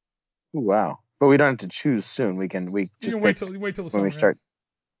 Ooh, wow! But we don't have to choose soon. We just wait till the summer. When we start.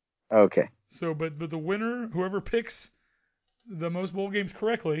 Yeah. Okay. So, but the winner, whoever picks the most bowl games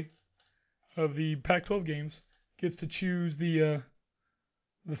correctly of the Pac-12 games, gets to choose the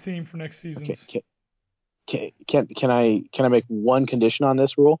theme for next season's. Okay. Can I make one condition on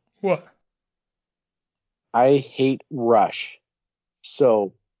this rule? What? I hate Rush,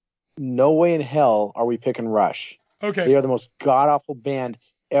 so no way in hell are we picking Rush. Okay. They are the most god awful band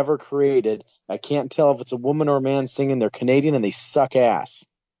ever created. I can't tell if it's a woman or a man singing. They're Canadian and they suck ass.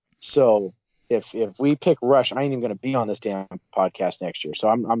 So if we pick Rush, I ain't even going to be on this damn podcast next year. So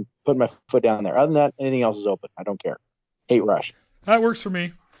I'm putting my foot down there. Other than that, anything else is open. I don't care. Hate Rush. That works for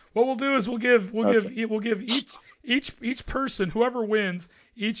me. What we'll do is we'll give each person, whoever wins,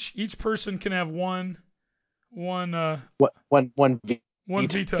 each person can have one veto.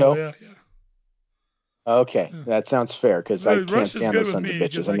 Yeah. Okay, that sounds fair because I can't stand those sons of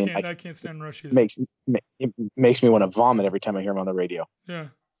bitches. I can't stand Rush either. It makes me want to vomit every time I hear them on the radio. Yeah.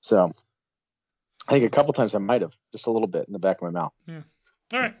 So I think a couple times I might have, just a little bit in the back of my mouth. Yeah.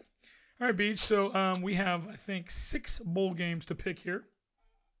 All right, Beach. So we have, I think, 6 bowl games to pick here.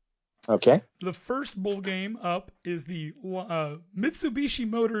 Okay. The first bowl game up is the Mitsubishi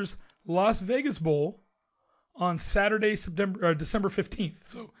Motors Las Vegas Bowl on Saturday, December 15th.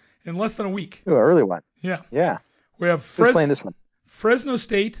 So in less than a week. Ooh, early one. Yeah. Yeah. We have Who's playing this one? Fresno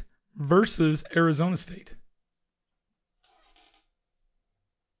State versus Arizona State.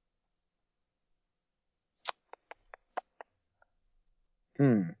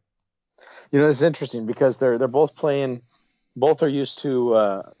 It's interesting because they're both playing. Both are used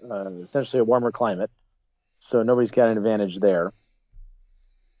to essentially a warmer climate, so nobody's got an advantage there.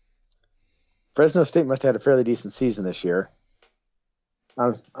 Fresno State must have had a fairly decent season this year.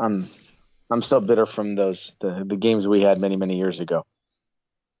 I'm still bitter from the games we had many years ago.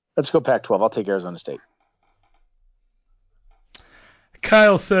 Let's go Pac-12. I'll take Arizona State.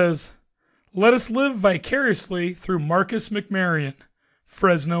 Kyle says, "Let us live vicariously through Marcus McMaryion.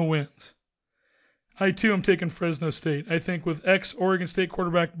 Fresno wins." I too am taking Fresno State. I think with ex-Oregon State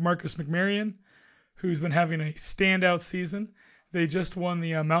quarterback Marcus McMaryion, who's been having a standout season, they just won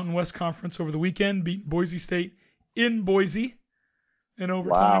the Mountain West Conference over the weekend, beat Boise State in Boise in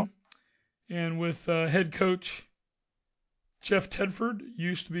overtime. Wow. And with head coach Jeff Tedford,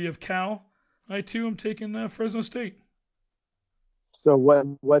 used to be of Cal, I too am taking Fresno State. So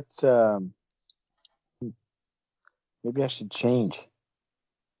maybe I should change.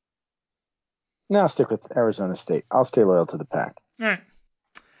 No, I'll stick with Arizona State. I'll stay loyal to the Pac. All right.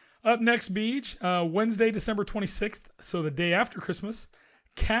 Up next, Beach, Wednesday, December 26th, so the day after Christmas,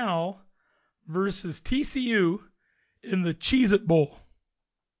 Cal versus TCU in the Cheez-It Bowl.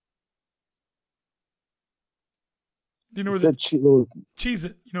 Do you know where the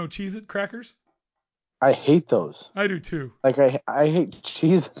Cheez-It, Cheez-It crackers? I hate those. I do too. Like I hate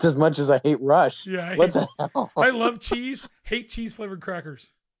cheese as much as I hate Rush. Yeah. The hell? I love cheese. Hate cheese flavored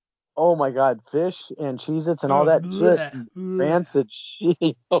crackers. Oh my God, fish and Cheez-Its and all that just rancid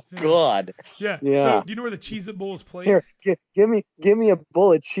shit. Oh yeah. God. Yeah. So do you know where the Cheez-It Bowl is played? Here, give me a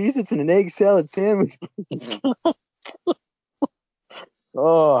bowl of Cheez-Its and an egg salad sandwich.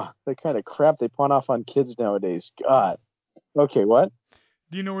 Oh, the kind of crap they pawn off on kids nowadays. God. Okay, what?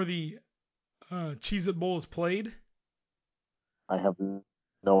 Do you know where the Cheez-It Bowl is played? I have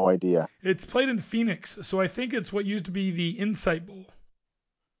no idea. It's played in Phoenix, so I think it's what used to be the Insight Bowl.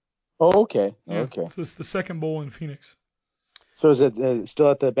 Oh, okay. Yeah, Okay. so it's the second bowl in Phoenix. So is it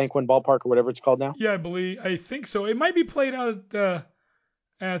still at the Bank One Ballpark or whatever it's called now? Yeah, I think so. It might be played out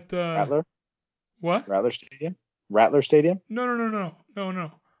at Rattler? what? Rattler Stadium? Rattler Stadium? No.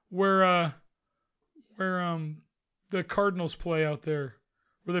 Where the Cardinals play out there,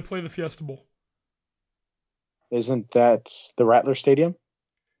 where they play the Fiesta Bowl. Isn't that the Rattler Stadium?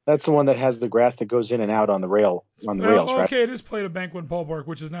 That's the one that has the grass that goes in and out on the rails, right? Okay, it is played at Bank One Ballpark,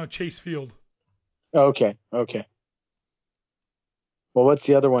 which is now Chase Field. Okay. Well, what's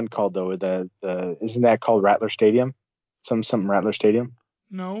the other one called though? Isn't that called Rattler Stadium? Something Rattler Stadium?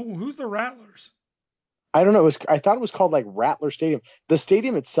 No, who's the Rattlers? I don't know. I thought it was called like Rattler Stadium. The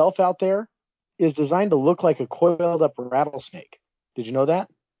stadium itself out there is designed to look like a coiled up rattlesnake. Did you know that?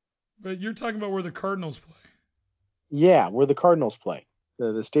 But you're talking about where the Cardinals play. Yeah, where the Cardinals play.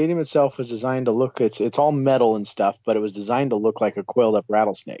 The stadium itself was designed to look. It's all metal and stuff, but it was designed to look like a coiled up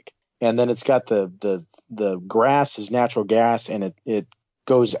rattlesnake. And then it's got the grass is natural gas, and it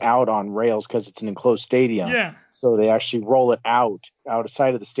goes out on rails because it's an enclosed stadium. Yeah. So they actually roll it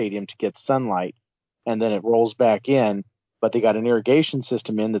outside of the stadium to get sunlight, and then it rolls back in. But they got an irrigation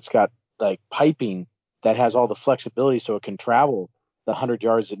system in that's got like piping that has all the flexibility, so it can travel the 100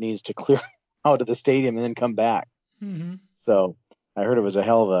 yards it needs to clear out of the stadium and then come back. Mm-hmm. So I heard it was a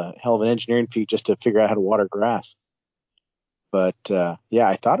hell of an engineering feat just to figure out how to water grass. But yeah,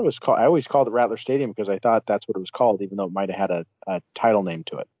 I thought it was called. I always called it Rattler Stadium because I thought that's what it was called, even though it might have had a title name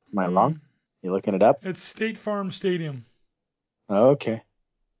to it. Am I wrong? You looking it up? It's State Farm Stadium. Okay.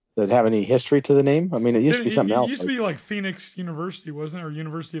 Does it have any history to the name? I mean, it used to be something else. It used to be like Phoenix University, wasn't it? Or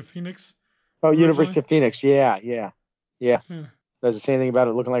University of Phoenix? Oh, originally? University of Phoenix. Yeah. Yeah. Does it say anything about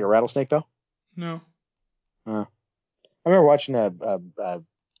it looking like a rattlesnake though? No. I remember watching a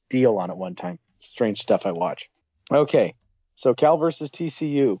deal on it one time. Strange stuff I watch. Okay. So Cal versus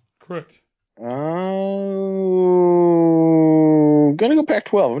TCU. Correct. Oh, gonna go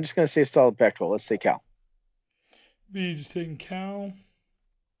Pac-12. I'm just gonna say solid Pac-12. Let's say Cal. B just taking Cal.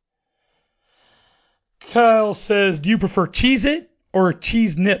 Kyle says, "Do you prefer Cheez-It or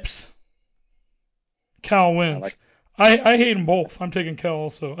Cheese Nips?" Cal wins. I hate them both. I'm taking Cal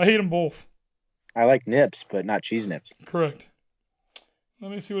also. I hate them both. I like nips, but not cheese nips. Correct. Let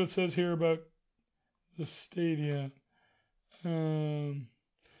me see what it says here about the stadium.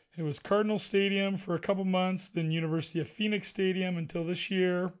 It was Cardinal Stadium for a couple months, then University of Phoenix Stadium until this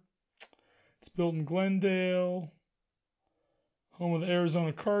year. It's built in Glendale, home of the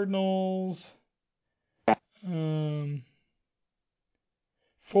Arizona Cardinals. Fully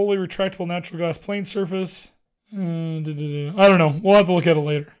retractable natural glass playing surface. I don't know. We'll have to look at it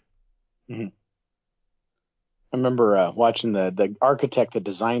later. Mm-hmm. I remember watching the architect that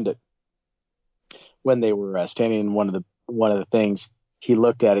designed it when they were standing in one of the things. He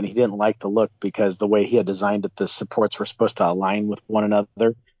looked at it and he didn't like the look because the way he had designed it, the supports were supposed to align with one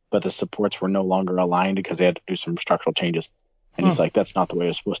another, but the supports were no longer aligned because they had to do some structural changes. And he's like, that's not the way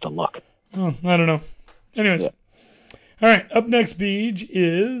it's supposed to look. Oh, I don't know. Anyways. Yeah. All right. Up next, Beej,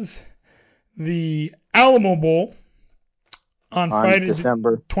 is the Alamo Bowl on Friday,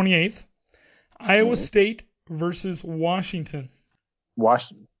 December 28th. Iowa State versus Washington.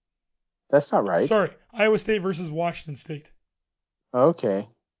 Washington. That's not right. Sorry. Iowa State versus Washington State. Okay.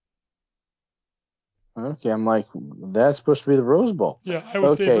 I'm like, that's supposed to be the Rose Bowl. Yeah, Iowa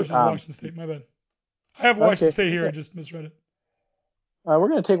State versus Washington State. My bad. I have Washington State here. I just misread it. We're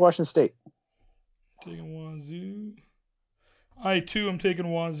going to take Washington State. Taking Wazoo. I, too, am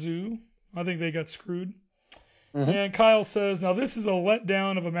taking Wazoo. I think they got screwed. Mm-hmm. And Kyle says, now this is a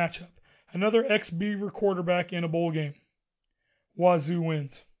letdown of a matchup. Another ex-Beaver quarterback in a bowl game. Wazoo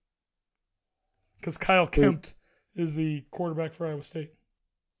wins. Because Kyle Kempt is the quarterback for Iowa State.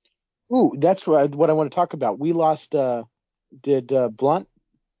 Ooh, that's what I want to talk about. We lost, did Blunt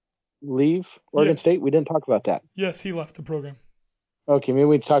leave Oregon State? We didn't talk about that. Yes, he left the program. Okay, maybe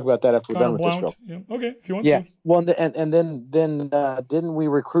we can talk about that after we're done with Blount. this. Yeah. Okay, if you want to. Well, and then didn't we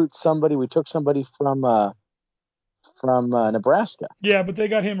recruit somebody? We took somebody from Nebraska. Yeah, but they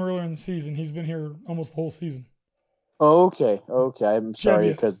got him earlier in the season. He's been here almost the whole season. Okay. I'm sorry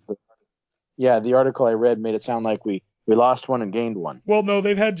because the article I read made it sound like we lost one and gained one. Well, no,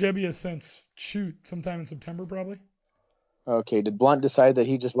 they've had Jebbia since sometime in September probably. Okay. Did Blunt decide that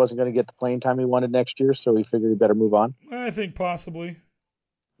he just wasn't going to get the playing time he wanted next year, so he figured he better move on? I think possibly.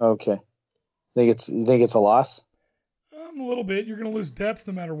 Okay. You think it's a loss? A little bit. You're going to lose depth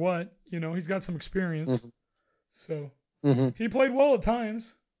no matter what. You know, he's got some experience. Mm-hmm. So he played well at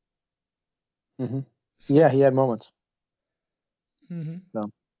times. Mm-hmm. So. Yeah, he had moments. Mm-hmm.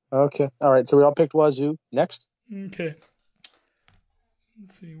 So, okay. All right. So we all picked Wazoo. Next. Okay.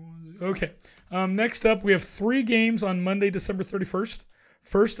 Let's see. Okay. Next up, we have 3 games on Monday, December 31st.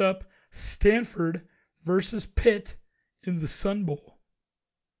 First up, Stanford versus Pitt in the Sun Bowl.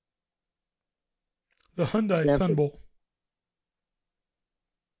 The Hyundai Sun Bowl.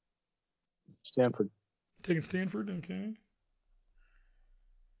 Stanford. Taking Stanford, okay.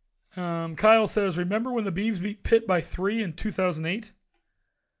 Kyle says, remember when the Beavs beat Pitt by 3 in 2008?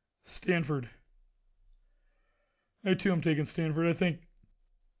 Stanford. I too am taking Stanford. I think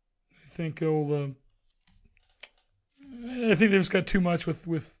they've just got too much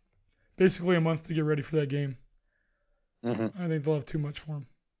with basically a month to get ready for that game. Mm-hmm. I think they'll have too much for them.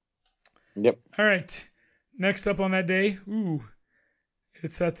 Yep. All right. Next up on that day,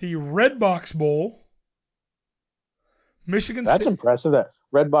 it's at the Red Box Bowl. Michigan State. That's impressive that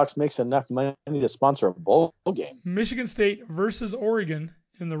Redbox makes enough money to sponsor a bowl game. Michigan State versus Oregon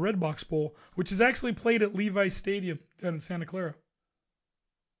in the Red Box Bowl, which is actually played at Levi's Stadium down in Santa Clara.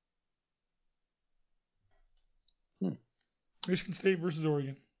 Michigan State versus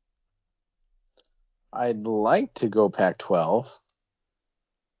Oregon. I'd like to go Pac-12.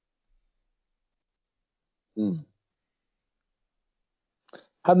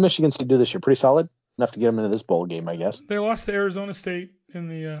 How did Michigan State do this year? Pretty solid? Enough to get them into this bowl game, I guess. They lost to Arizona State in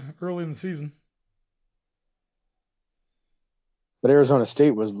the early in the season. But Arizona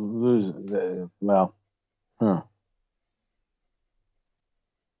State was losing. I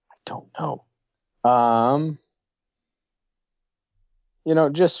don't know.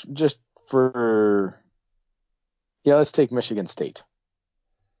 Just for let's take Michigan State.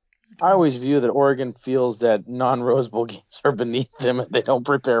 I always view that Oregon feels that non-Rose Bowl games are beneath them and they don't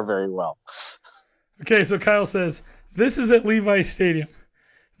prepare very well. Okay, so Kyle says, this is at Levi's Stadium.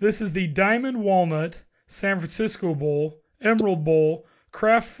 This is the Diamond Walnut, San Francisco Bowl, Emerald Bowl,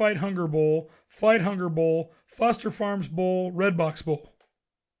 Kraft Fight Hunger Bowl, Foster Farms Bowl, Red Box Bowl.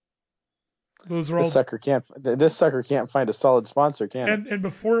 Those are This sucker can't find a solid sponsor, can it? And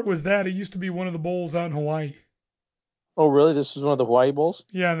before it was that, it used to be one of the bowls out in Hawaii. Oh, really? This was one of the Hawaii Bowls?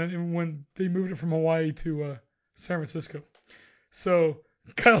 Yeah, and then when they moved it from Hawaii to San Francisco. So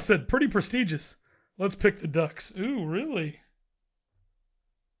Kyle said, pretty prestigious. Let's pick the Ducks. Ooh, really?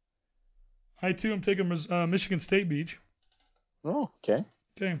 I, too, am taking Michigan State Beach. Oh, okay.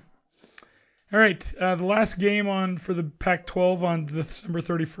 Okay. All right. The last game for the Pac-12 on December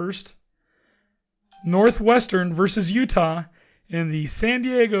 31st. Northwestern versus Utah in the San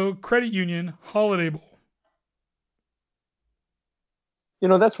Diego Credit Union Holiday Bowl.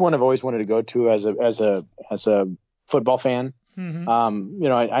 That's one I've always wanted to go to as a football fan. Mm-hmm.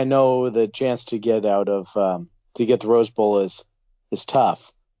 I know the chance to get out of to get the Rose Bowl is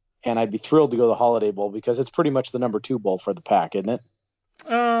tough, and I'd be thrilled to go to the Holiday Bowl because it's pretty much the number 2 bowl for the Pac, isn't it?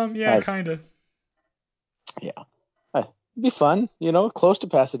 Yeah, kind of. Yeah, it'd be fun. Close to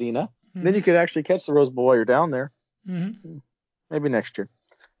Pasadena. Mm-hmm. Then you could actually catch the Rose Bowl while you're down there. Mm-hmm. Maybe next year.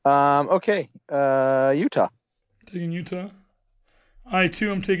 Okay, Utah. Taking Utah. I,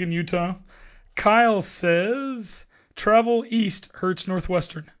 too, am taking Utah. Kyle says, travel east hurts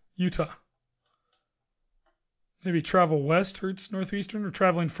Northwestern. Utah. Maybe travel west hurts Northeastern, or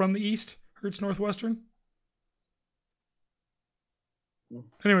traveling from the east hurts Northwestern.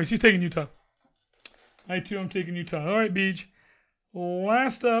 Anyways, he's taking Utah. I, too, am taking Utah. All right, Beach.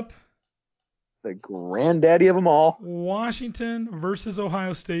 Last up. The granddaddy of them all. Washington versus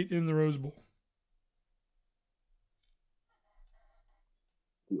Ohio State in the Rose Bowl.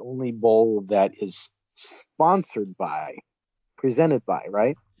 The only bowl that is presented by,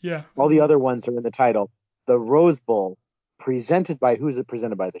 right? Yeah. All the other ones are in the title. The Rose Bowl, presented by, who's it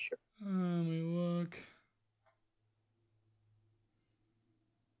presented by this year? Let me look.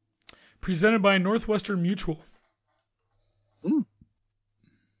 Presented by Northwestern Mutual.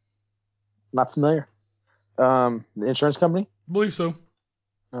 Not familiar. The insurance company? I believe so.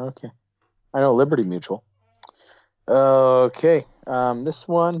 Okay. I know Liberty Mutual. Okay. This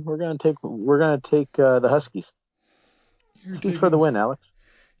one we're gonna take the Huskies. Huskies for the win, Alex.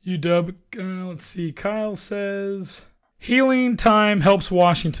 UW. Let's see. Kyle says healing time helps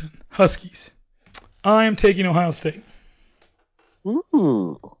Washington. Huskies. I'm taking Ohio State.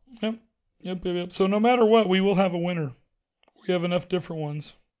 Ooh. Yep. So no matter what, we will have a winner. We have enough different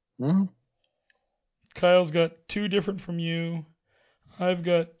ones. Mm-hmm. Kyle's got 2 different from you. I've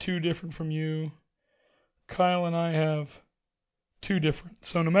got 2 different from you. Kyle and I have 2 different.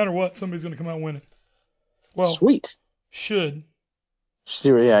 So no matter what, somebody's going to come out winning. Well, sweet. Should.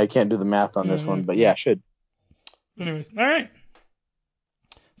 Yeah, I can't do the math on this one, but yeah, should. Anyways, all right.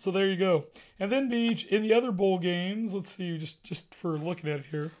 So there you go. And then, Beach, in the other bowl games, let's see, just for looking at it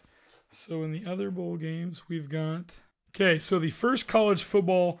here. So in the other bowl games, we've got Okay, so the first college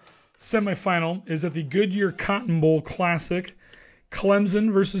football semifinal is at the Goodyear Cotton Bowl Classic.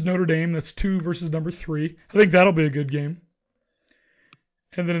 Clemson versus Notre Dame. That's 2 versus number 3. I think that'll be a good game.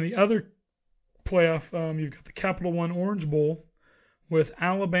 And then in the other playoff, you've got the Capital One Orange Bowl with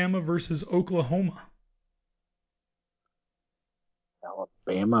Alabama versus Oklahoma.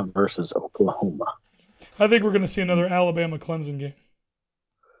 Alabama versus Oklahoma. I think we're going to see another Alabama-Clemson game.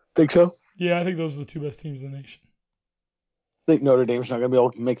 Think so? Yeah, I think those are the 2 best teams in the nation. Think Notre Dame's not going to be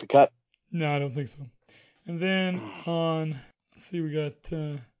able to make the cut? No, I don't think so. And then on, let's see, we got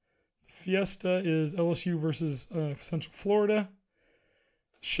Fiesta is LSU versus Central Florida.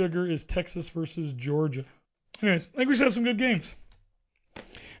 Sugar is Texas versus Georgia. Anyways, I think we should have some good games.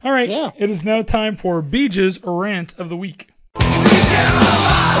 All right, It is now time for Beej's Rant of the Week. About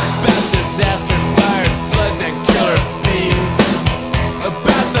disaster-inspired floods and killer bees.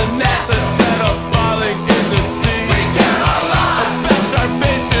 About the NASA shuttle falling in the sea. We care a lot. About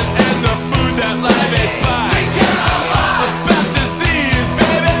starvation and the food that life may buy. We care a lot. About disease,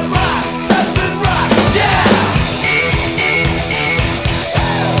 baby, rock, us and rock, yeah!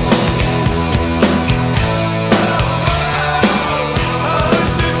 Oh,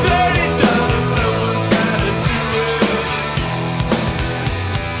 it's the dirty time, someone's gotta do it.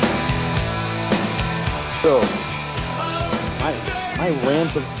 So, my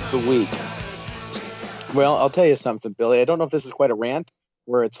rant of the week. Well, I'll tell you something, Billy. I don't know if this is quite a rant,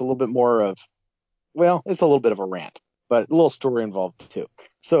 where it's a little bit more of, well, it's a little bit of a rant, but a little story involved too.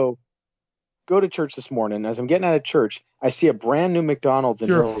 So, go to church this morning. As I'm getting out of church, I see a brand new McDonald's in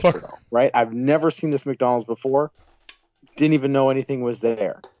Hillsboro, right? I've never seen this McDonald's before. Didn't even know anything was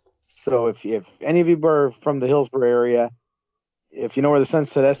there. So if any of you are from the Hillsboro area, if you know where the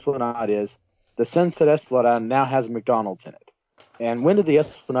Sunset Esplanade is, the Sunset Esplanade now has a McDonald's in it. And when did the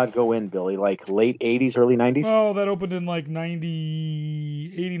Esplanade go in, Billy? Like late 80s, early 90s? Oh, that opened in like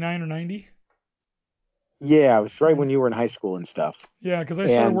 89 or 90. Yeah, it was right when you were in high school and stuff. Yeah, because I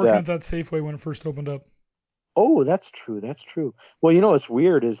started working at that Safeway when it first opened up. Oh, that's true. That's true. Well, you know what's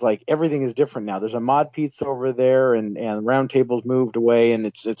weird is like everything is different now. There's a Mod Pizza over there, and Round Table's moved away, and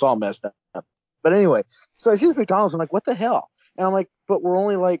it's all messed up. But anyway, so I see this McDonald's. I'm like, what the hell? And I'm like, but we're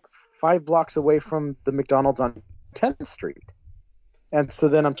only like 5 blocks away from the McDonald's on 10th Street. And so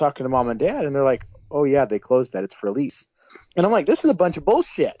then I'm talking to mom and dad, and they're like, oh, yeah, they closed that. It's for lease. And I'm like, this is a bunch of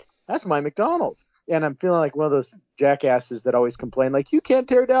bullshit. That's my McDonald's. And I'm feeling like one of those jackasses that always complain, like, you can't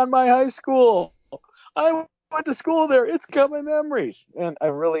tear down my high school. I went to school there. It's got my memories. And I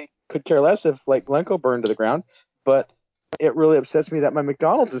really could care less if, like, Glencoe burned to the ground. But it really upsets me that my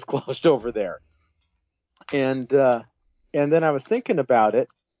McDonald's is closed over there. And then I was thinking about it.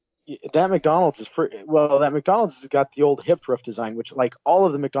 That McDonald's that McDonald's has got the old hip roof design, which like all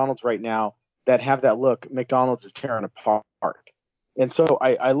of the McDonald's right now that have that look, McDonald's is tearing apart. And so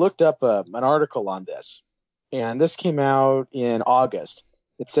I looked up an article on this, and this came out in August.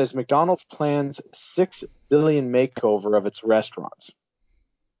 It says McDonald's plans $6 billion makeover of its restaurants.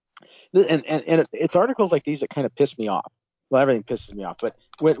 And it's articles like these that kind of piss me off. Well, everything pisses me off, but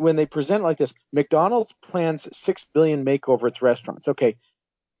when they present it like this, McDonald's plans $6 billion makeover its restaurants. Okay.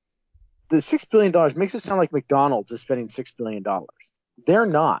 The $6 billion makes it sound like McDonald's is spending $6 billion. They're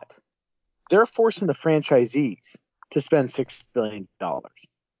not. They're forcing the franchisees to spend $6 billion.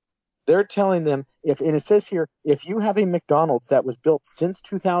 They're telling them, and it says here, if you have a McDonald's that was built since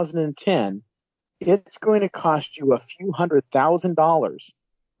 2010, it's going to cost you a few $100,000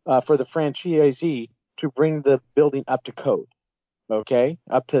 for the franchisee to bring the building up to code, okay,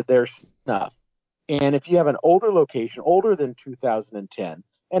 up to their snuff. And if you have an older location, older than 2010,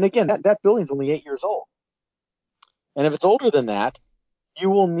 and again, that building's only 8 years old. And if it's older than that, you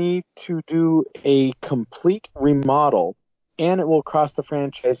will need to do a complete remodel, and it will cost the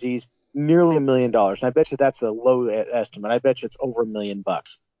franchisees nearly $1 million. And I bet you that's a low estimate. I bet you it's over $1 million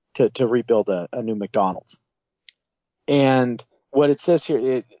to rebuild a new McDonald's. And what it says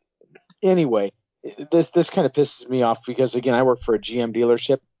here, anyway, this kind of pisses me off because, again, I work for a GM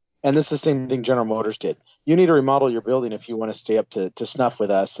dealership. And this is the same thing General Motors did. You need to remodel your building if you want to stay up to snuff with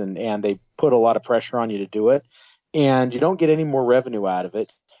us, and they put a lot of pressure on you to do it, and you don't get any more revenue out of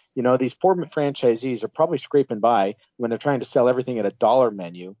it. You know, these poor franchisees are probably scraping by when they're trying to sell everything at a dollar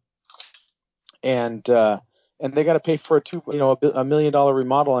menu, and they got to pay for a $1 million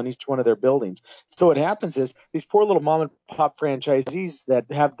remodel on each one of their buildings. So what happens is these poor little mom and pop franchisees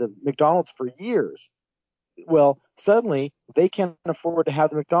that have the McDonald's for years, well, suddenly they can't afford to have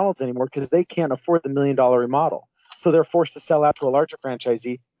the McDonald's anymore because they can't afford the $1 million remodel. So they're forced to sell out to a larger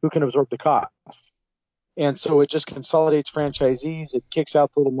franchisee who can absorb the cost. And so it just consolidates franchisees. It kicks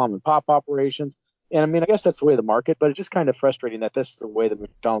out the little mom and pop operations. And I mean, I guess that's the way of the market, but it's just kind of frustrating that this is the way that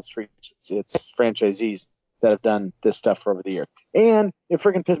McDonald's treats its franchisees that have done this stuff for over the year. And it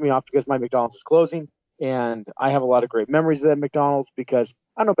freaking pissed me off because my McDonald's is closing, and I have a lot of great memories of that McDonald's because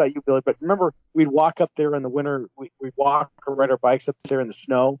I don't know about you, Billy, but remember we'd walk up there in the winter, we'd walk or ride our bikes up there in the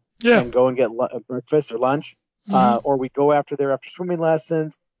snow and go and get breakfast or lunch, or we'd go after swimming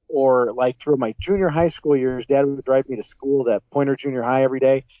lessons, or like through my junior high school years, Dad would drive me to school at Pointer Junior High every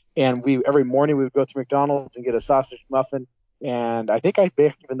day, and every morning we would go through McDonald's and get a sausage muffin. And I think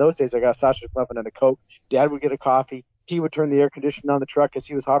back in those days, I got a sausage muffin and a Coke. Dad would get a coffee. He would turn the air conditioning on the truck because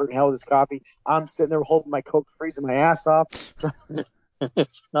he was hotter than hell with his coffee. I'm sitting there holding my Coke, freezing my ass off.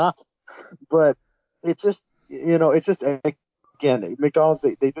 But it's just, again, McDonald's,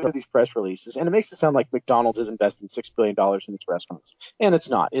 they do these press releases, and it makes it sound like McDonald's is investing $6 billion in its restaurants. And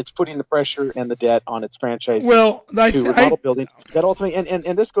it's not. It's putting the pressure and the debt on its franchisees to remodel buildings. That ultimately,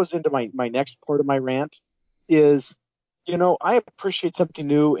 and this goes into my next part of my rant, is, I appreciate something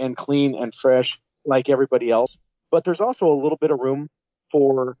new and clean and fresh like everybody else, but there's also a little bit of room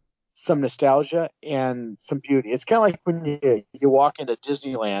for some nostalgia and some beauty. It's kind of like when you walk into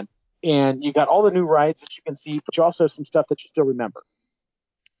Disneyland and you got all the new rides that you can see, but you also have some stuff that you still remember.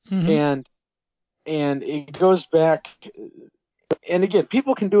 And it goes back, and again,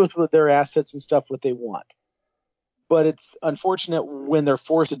 people can do with their assets and stuff what they want, but it's unfortunate when they're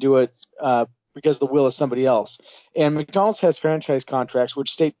forced to do it because of the will of somebody else. And McDonald's has franchise contracts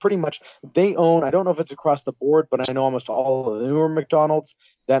which state pretty much they own, I don't know if it's across the board, but I know almost all of the newer McDonald's,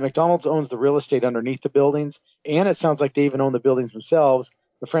 that McDonald's owns the real estate underneath the buildings, and it sounds like they even own the buildings themselves.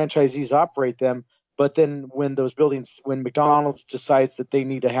 The franchisees operate them, but then when McDonald's decides that they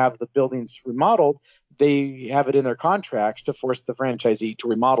need to have the buildings remodeled, they have it in their contracts to force the franchisee to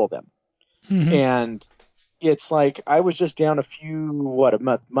remodel them. And it's like, I was just down a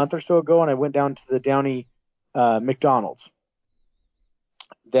month or so ago, and I went down to the Downey McDonald's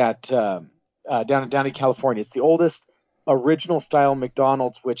that down in Downey, California. It's the oldest original style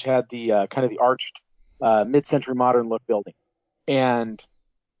McDonald's, which had the kind of the arched mid-century modern look building. And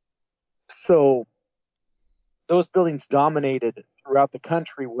so those buildings dominated throughout the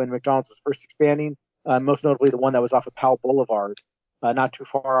country when McDonald's was first expanding, most notably the one that was off of Powell Boulevard, not too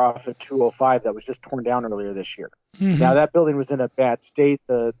far off at 205, that was just torn down earlier this year. Now, that building was in a bad state.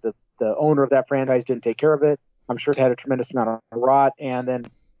 The owner of that franchise didn't take care of it. I'm sure it had a tremendous amount of rot, and then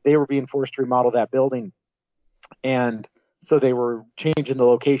they were being forced to remodel that building. And so they were changing the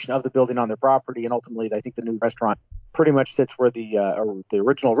location of the building on their property, and ultimately I think the new restaurant pretty much sits where the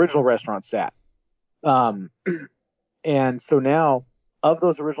original restaurant sat. And so now, of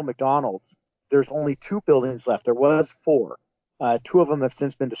those original McDonald's, there's only 2 buildings left. There was 4. 2 of them have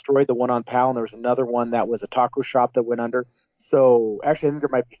since been destroyed, the one on Powell, and there was another one that was a taco shop that went under. So actually, I think there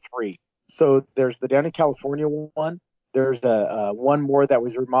might be 3. So there's the Downey, California one. There's one more that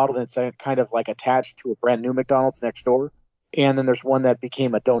was remodeled and it's kind of like attached to a brand new McDonald's next door. And then there's one that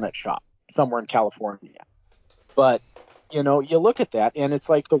became a donut shop somewhere in California. But, you look at that, and it's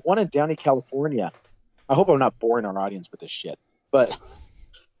like the one in Downey, California. I hope I'm not boring our audience with this shit. But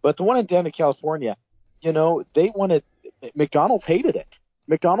the one in Downey, California, McDonald's hated it.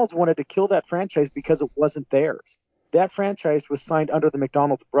 McDonald's wanted to kill that franchise because it wasn't theirs. That franchise was signed under the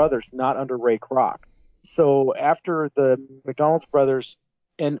McDonald's brothers, not under Ray Kroc. So after the McDonald's brothers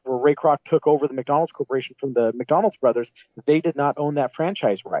or Ray Kroc took over the McDonald's Corporation from the McDonald's brothers, they did not own that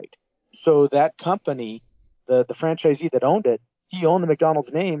franchise right. So that company, the franchisee that owned it, he owned the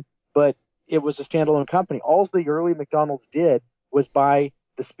McDonald's name, but it was a standalone company. All the early McDonald's did was buy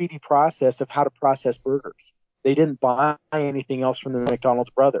the speedy process of how to process burgers. They didn't buy anything else from the McDonald's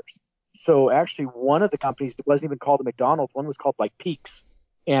brothers. So actually, one of the companies wasn't even called a McDonald's. One was called like Peaks,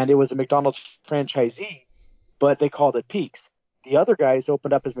 and it was a McDonald's franchisee, but they called it Peaks. The other guys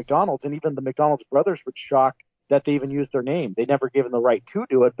opened up as McDonald's, and even the McDonald's brothers were shocked that they even used their name. They never given the right to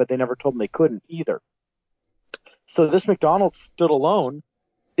do it, but they never told them they couldn't either. So this McDonald's stood alone,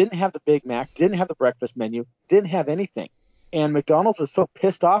 didn't have the Big Mac, didn't have the breakfast menu, didn't have anything. And McDonald's was so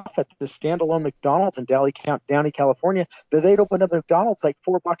pissed off at this standalone McDonald's in Downey, California, that they'd opened up McDonald's like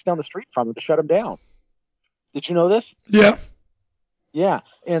 4 blocks down the street from them to shut them down. Did you know this? Yeah. Yeah.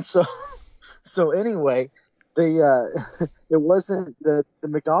 And so anyway, it wasn't the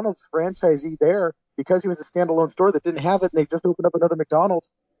McDonald's franchisee there, because he was a standalone store that didn't have it, and they just opened up another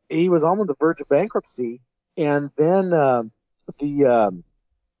McDonald's. He was on the verge of bankruptcy, and then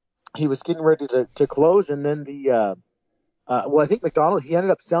he was getting ready to close, and then I think McDonald's, he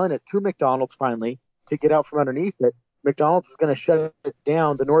ended up selling it to McDonald's finally to get out from underneath it. McDonald's was going to shut it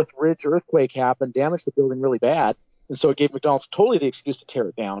down. The North Ridge earthquake happened, damaged the building really bad, and so it gave McDonald's totally the excuse to tear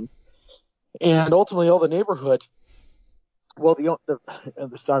it down. And ultimately, all the neighborhood, well,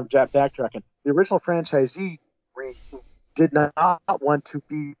 sorry, backtracking. The original franchisee did not want to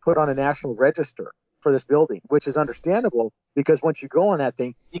be put on a national register for this building, which is understandable because once you go on that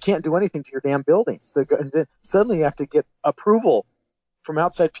thing, you can't do anything to your damn buildings. Suddenly you have to get approval from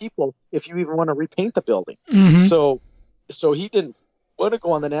outside people if you even want to repaint the building. Mm-hmm. So he didn't want to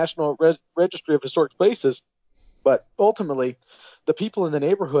go on the National Registry of Historic Places, but ultimately the people in the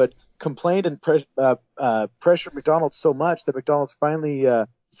neighborhood complained and pressured McDonald's so much that McDonald's finally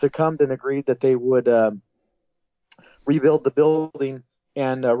succumbed and agreed that they would rebuild the building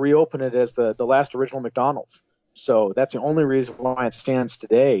and reopen it as the last original McDonald's. So that's the only reason why it stands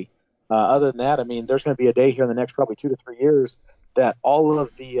today. Other than that, I mean, there's going to be a day here in the next probably 2 to 3 years that all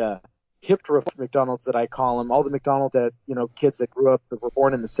of the hip to reflect McDonald's that I call them, all the McDonald's that, kids that were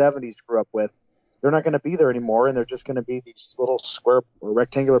born in the 70s grew up with, they're not going to be there anymore, and they're just going to be these little square or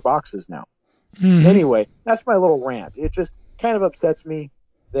rectangular boxes now. Mm-hmm. Anyway, that's my little rant. It just kind of upsets me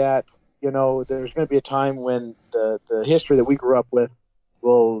that, there's going to be a time when the history that we grew up with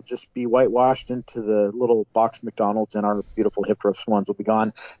will just be whitewashed into the little box McDonald's, and our beautiful hip to ones will be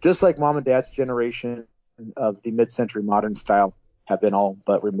gone. Just like mom and dad's generation of the mid-century modern style have been all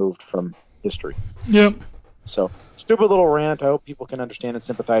but removed from history. Yep. So, stupid little rant. I hope people can understand and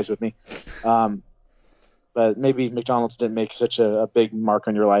sympathize with me. But maybe McDonald's didn't make such a big mark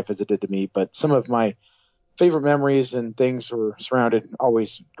on your life as it did to me. But some of my favorite memories and things were surrounded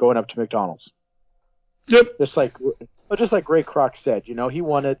always going up to McDonald's. Yep. Just like Ray Kroc said, he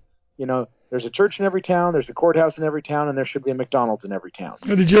wanted, there's a church in every town, there's a courthouse in every town, and there should be a McDonald's in every town.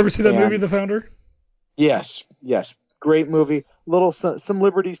 Did you ever see that movie, The Founder? Yes. Great movie. Some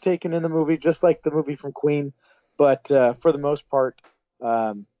liberties taken in the movie, just like the movie from Queen, but for the most part,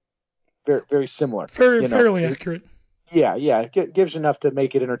 very, very similar. Fairly accurate. Yeah. It gives you enough to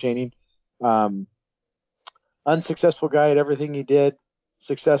make it entertaining. Unsuccessful guy at everything he did.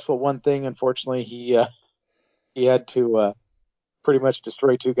 Successful at one thing. Unfortunately, he had to pretty much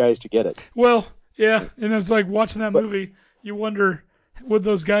destroy 2 guys to get it. Well, yeah, and it's like watching that movie, you wonder, would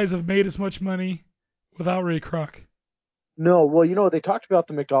those guys have made as much money without Ray Kroc? No, well, they talked about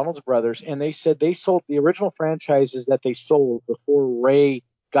the McDonald's brothers, and they said they sold the original franchises that they sold before Ray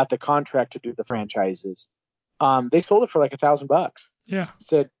got the contract to do the franchises. They sold it for like $1,000. Yeah.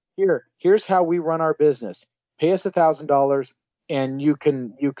 Said, here's how we run our business. Pay us $1,000, and you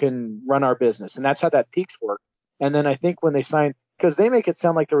can run our business. And that's how that Peaks worked. And then I think when they signed, because they make it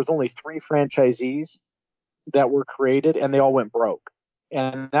sound like there was only 3 franchisees that were created, and they all went broke.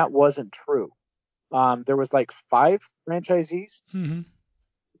 And that wasn't true. There was like 5 franchisees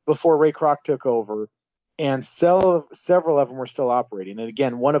before Ray Kroc took over, and several of them were still operating. And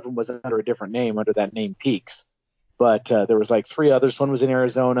again, one of them was under a different name, under that name Peaks. But there was like 3 others. One was in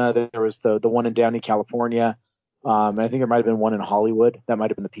Arizona. There was the one in Downey, California. And I think there might have been one in Hollywood. That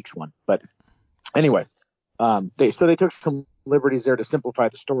might have been the Peaks one. But anyway, they took some liberties there to simplify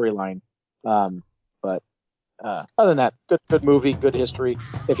the storyline. But other than that, good movie, good history.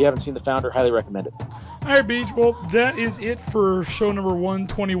 If you haven't seen The Founder, highly recommend it. All right, Beach. Well, that is it for show number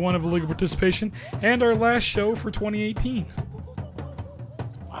 121 of Legal Participation and our last show for 2018.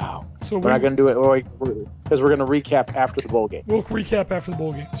 Wow. So we're not going to do it because we're going to recap after the bowl game. We'll recap after the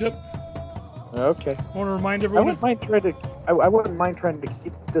bowl games. Yep. Okay. I want to remind everyone. I wouldn't mind trying to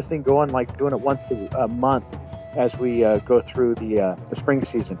keep this thing going, like doing it once a month as we go through the spring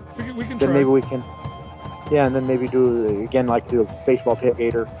season. We can then try. Maybe we can. Yeah, and then maybe do a baseball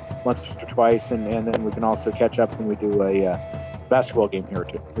tailgater once or twice, and then we can also catch up when we do a basketball game here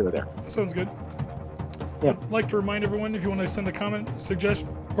or there. That sounds good. Yeah. I'd like to remind everyone, if you want to send a comment, suggestion,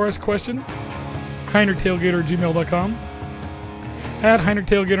 or ask a question, HeinrichTailgater@gmail.com, at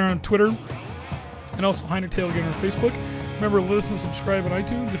HeinrichTailgater on Twitter, and also HeinrichTailgater on Facebook. Remember, listen and subscribe on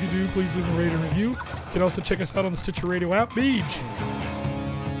iTunes. If you do, please leave a rating and review. You can also check us out on the Stitcher Radio app. Beach.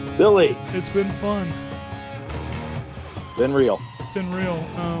 Billy. It's been fun. Been real.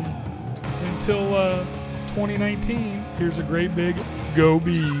 Until 2019, here's a great big Go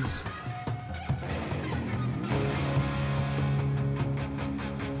Beavs.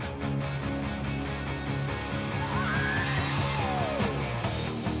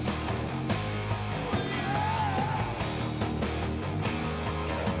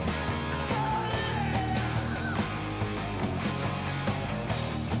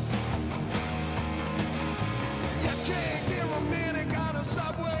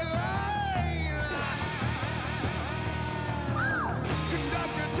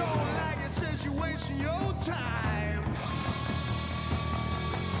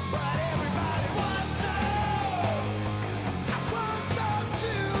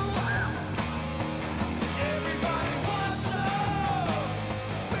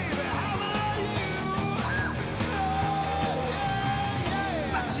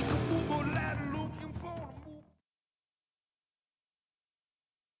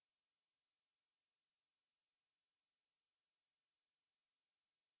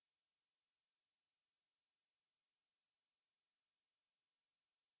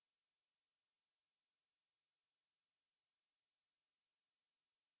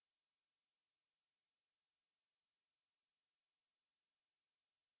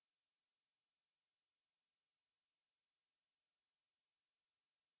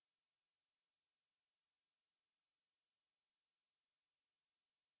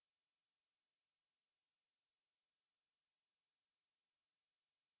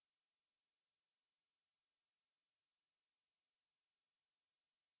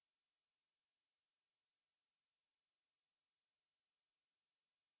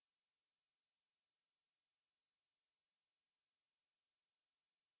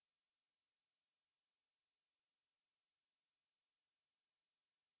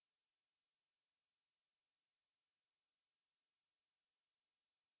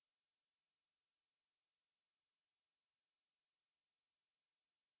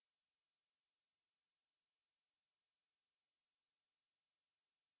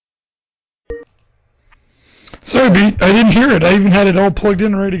 Sorry, Pete. I didn't hear it. I even had it all plugged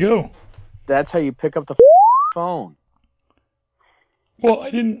in and ready to go. That's how you pick up the phone. Well,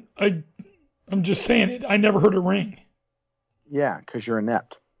 I'm just saying it. I never heard it ring. Yeah, because you're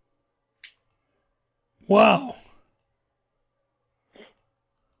inept. Wow.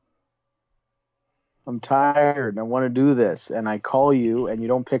 I'm tired and I want to do this. And I call you and you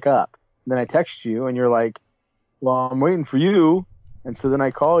don't pick up. And then I text you and you're like, well, I'm waiting for you. And so then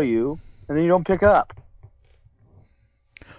I call you and then you don't pick up.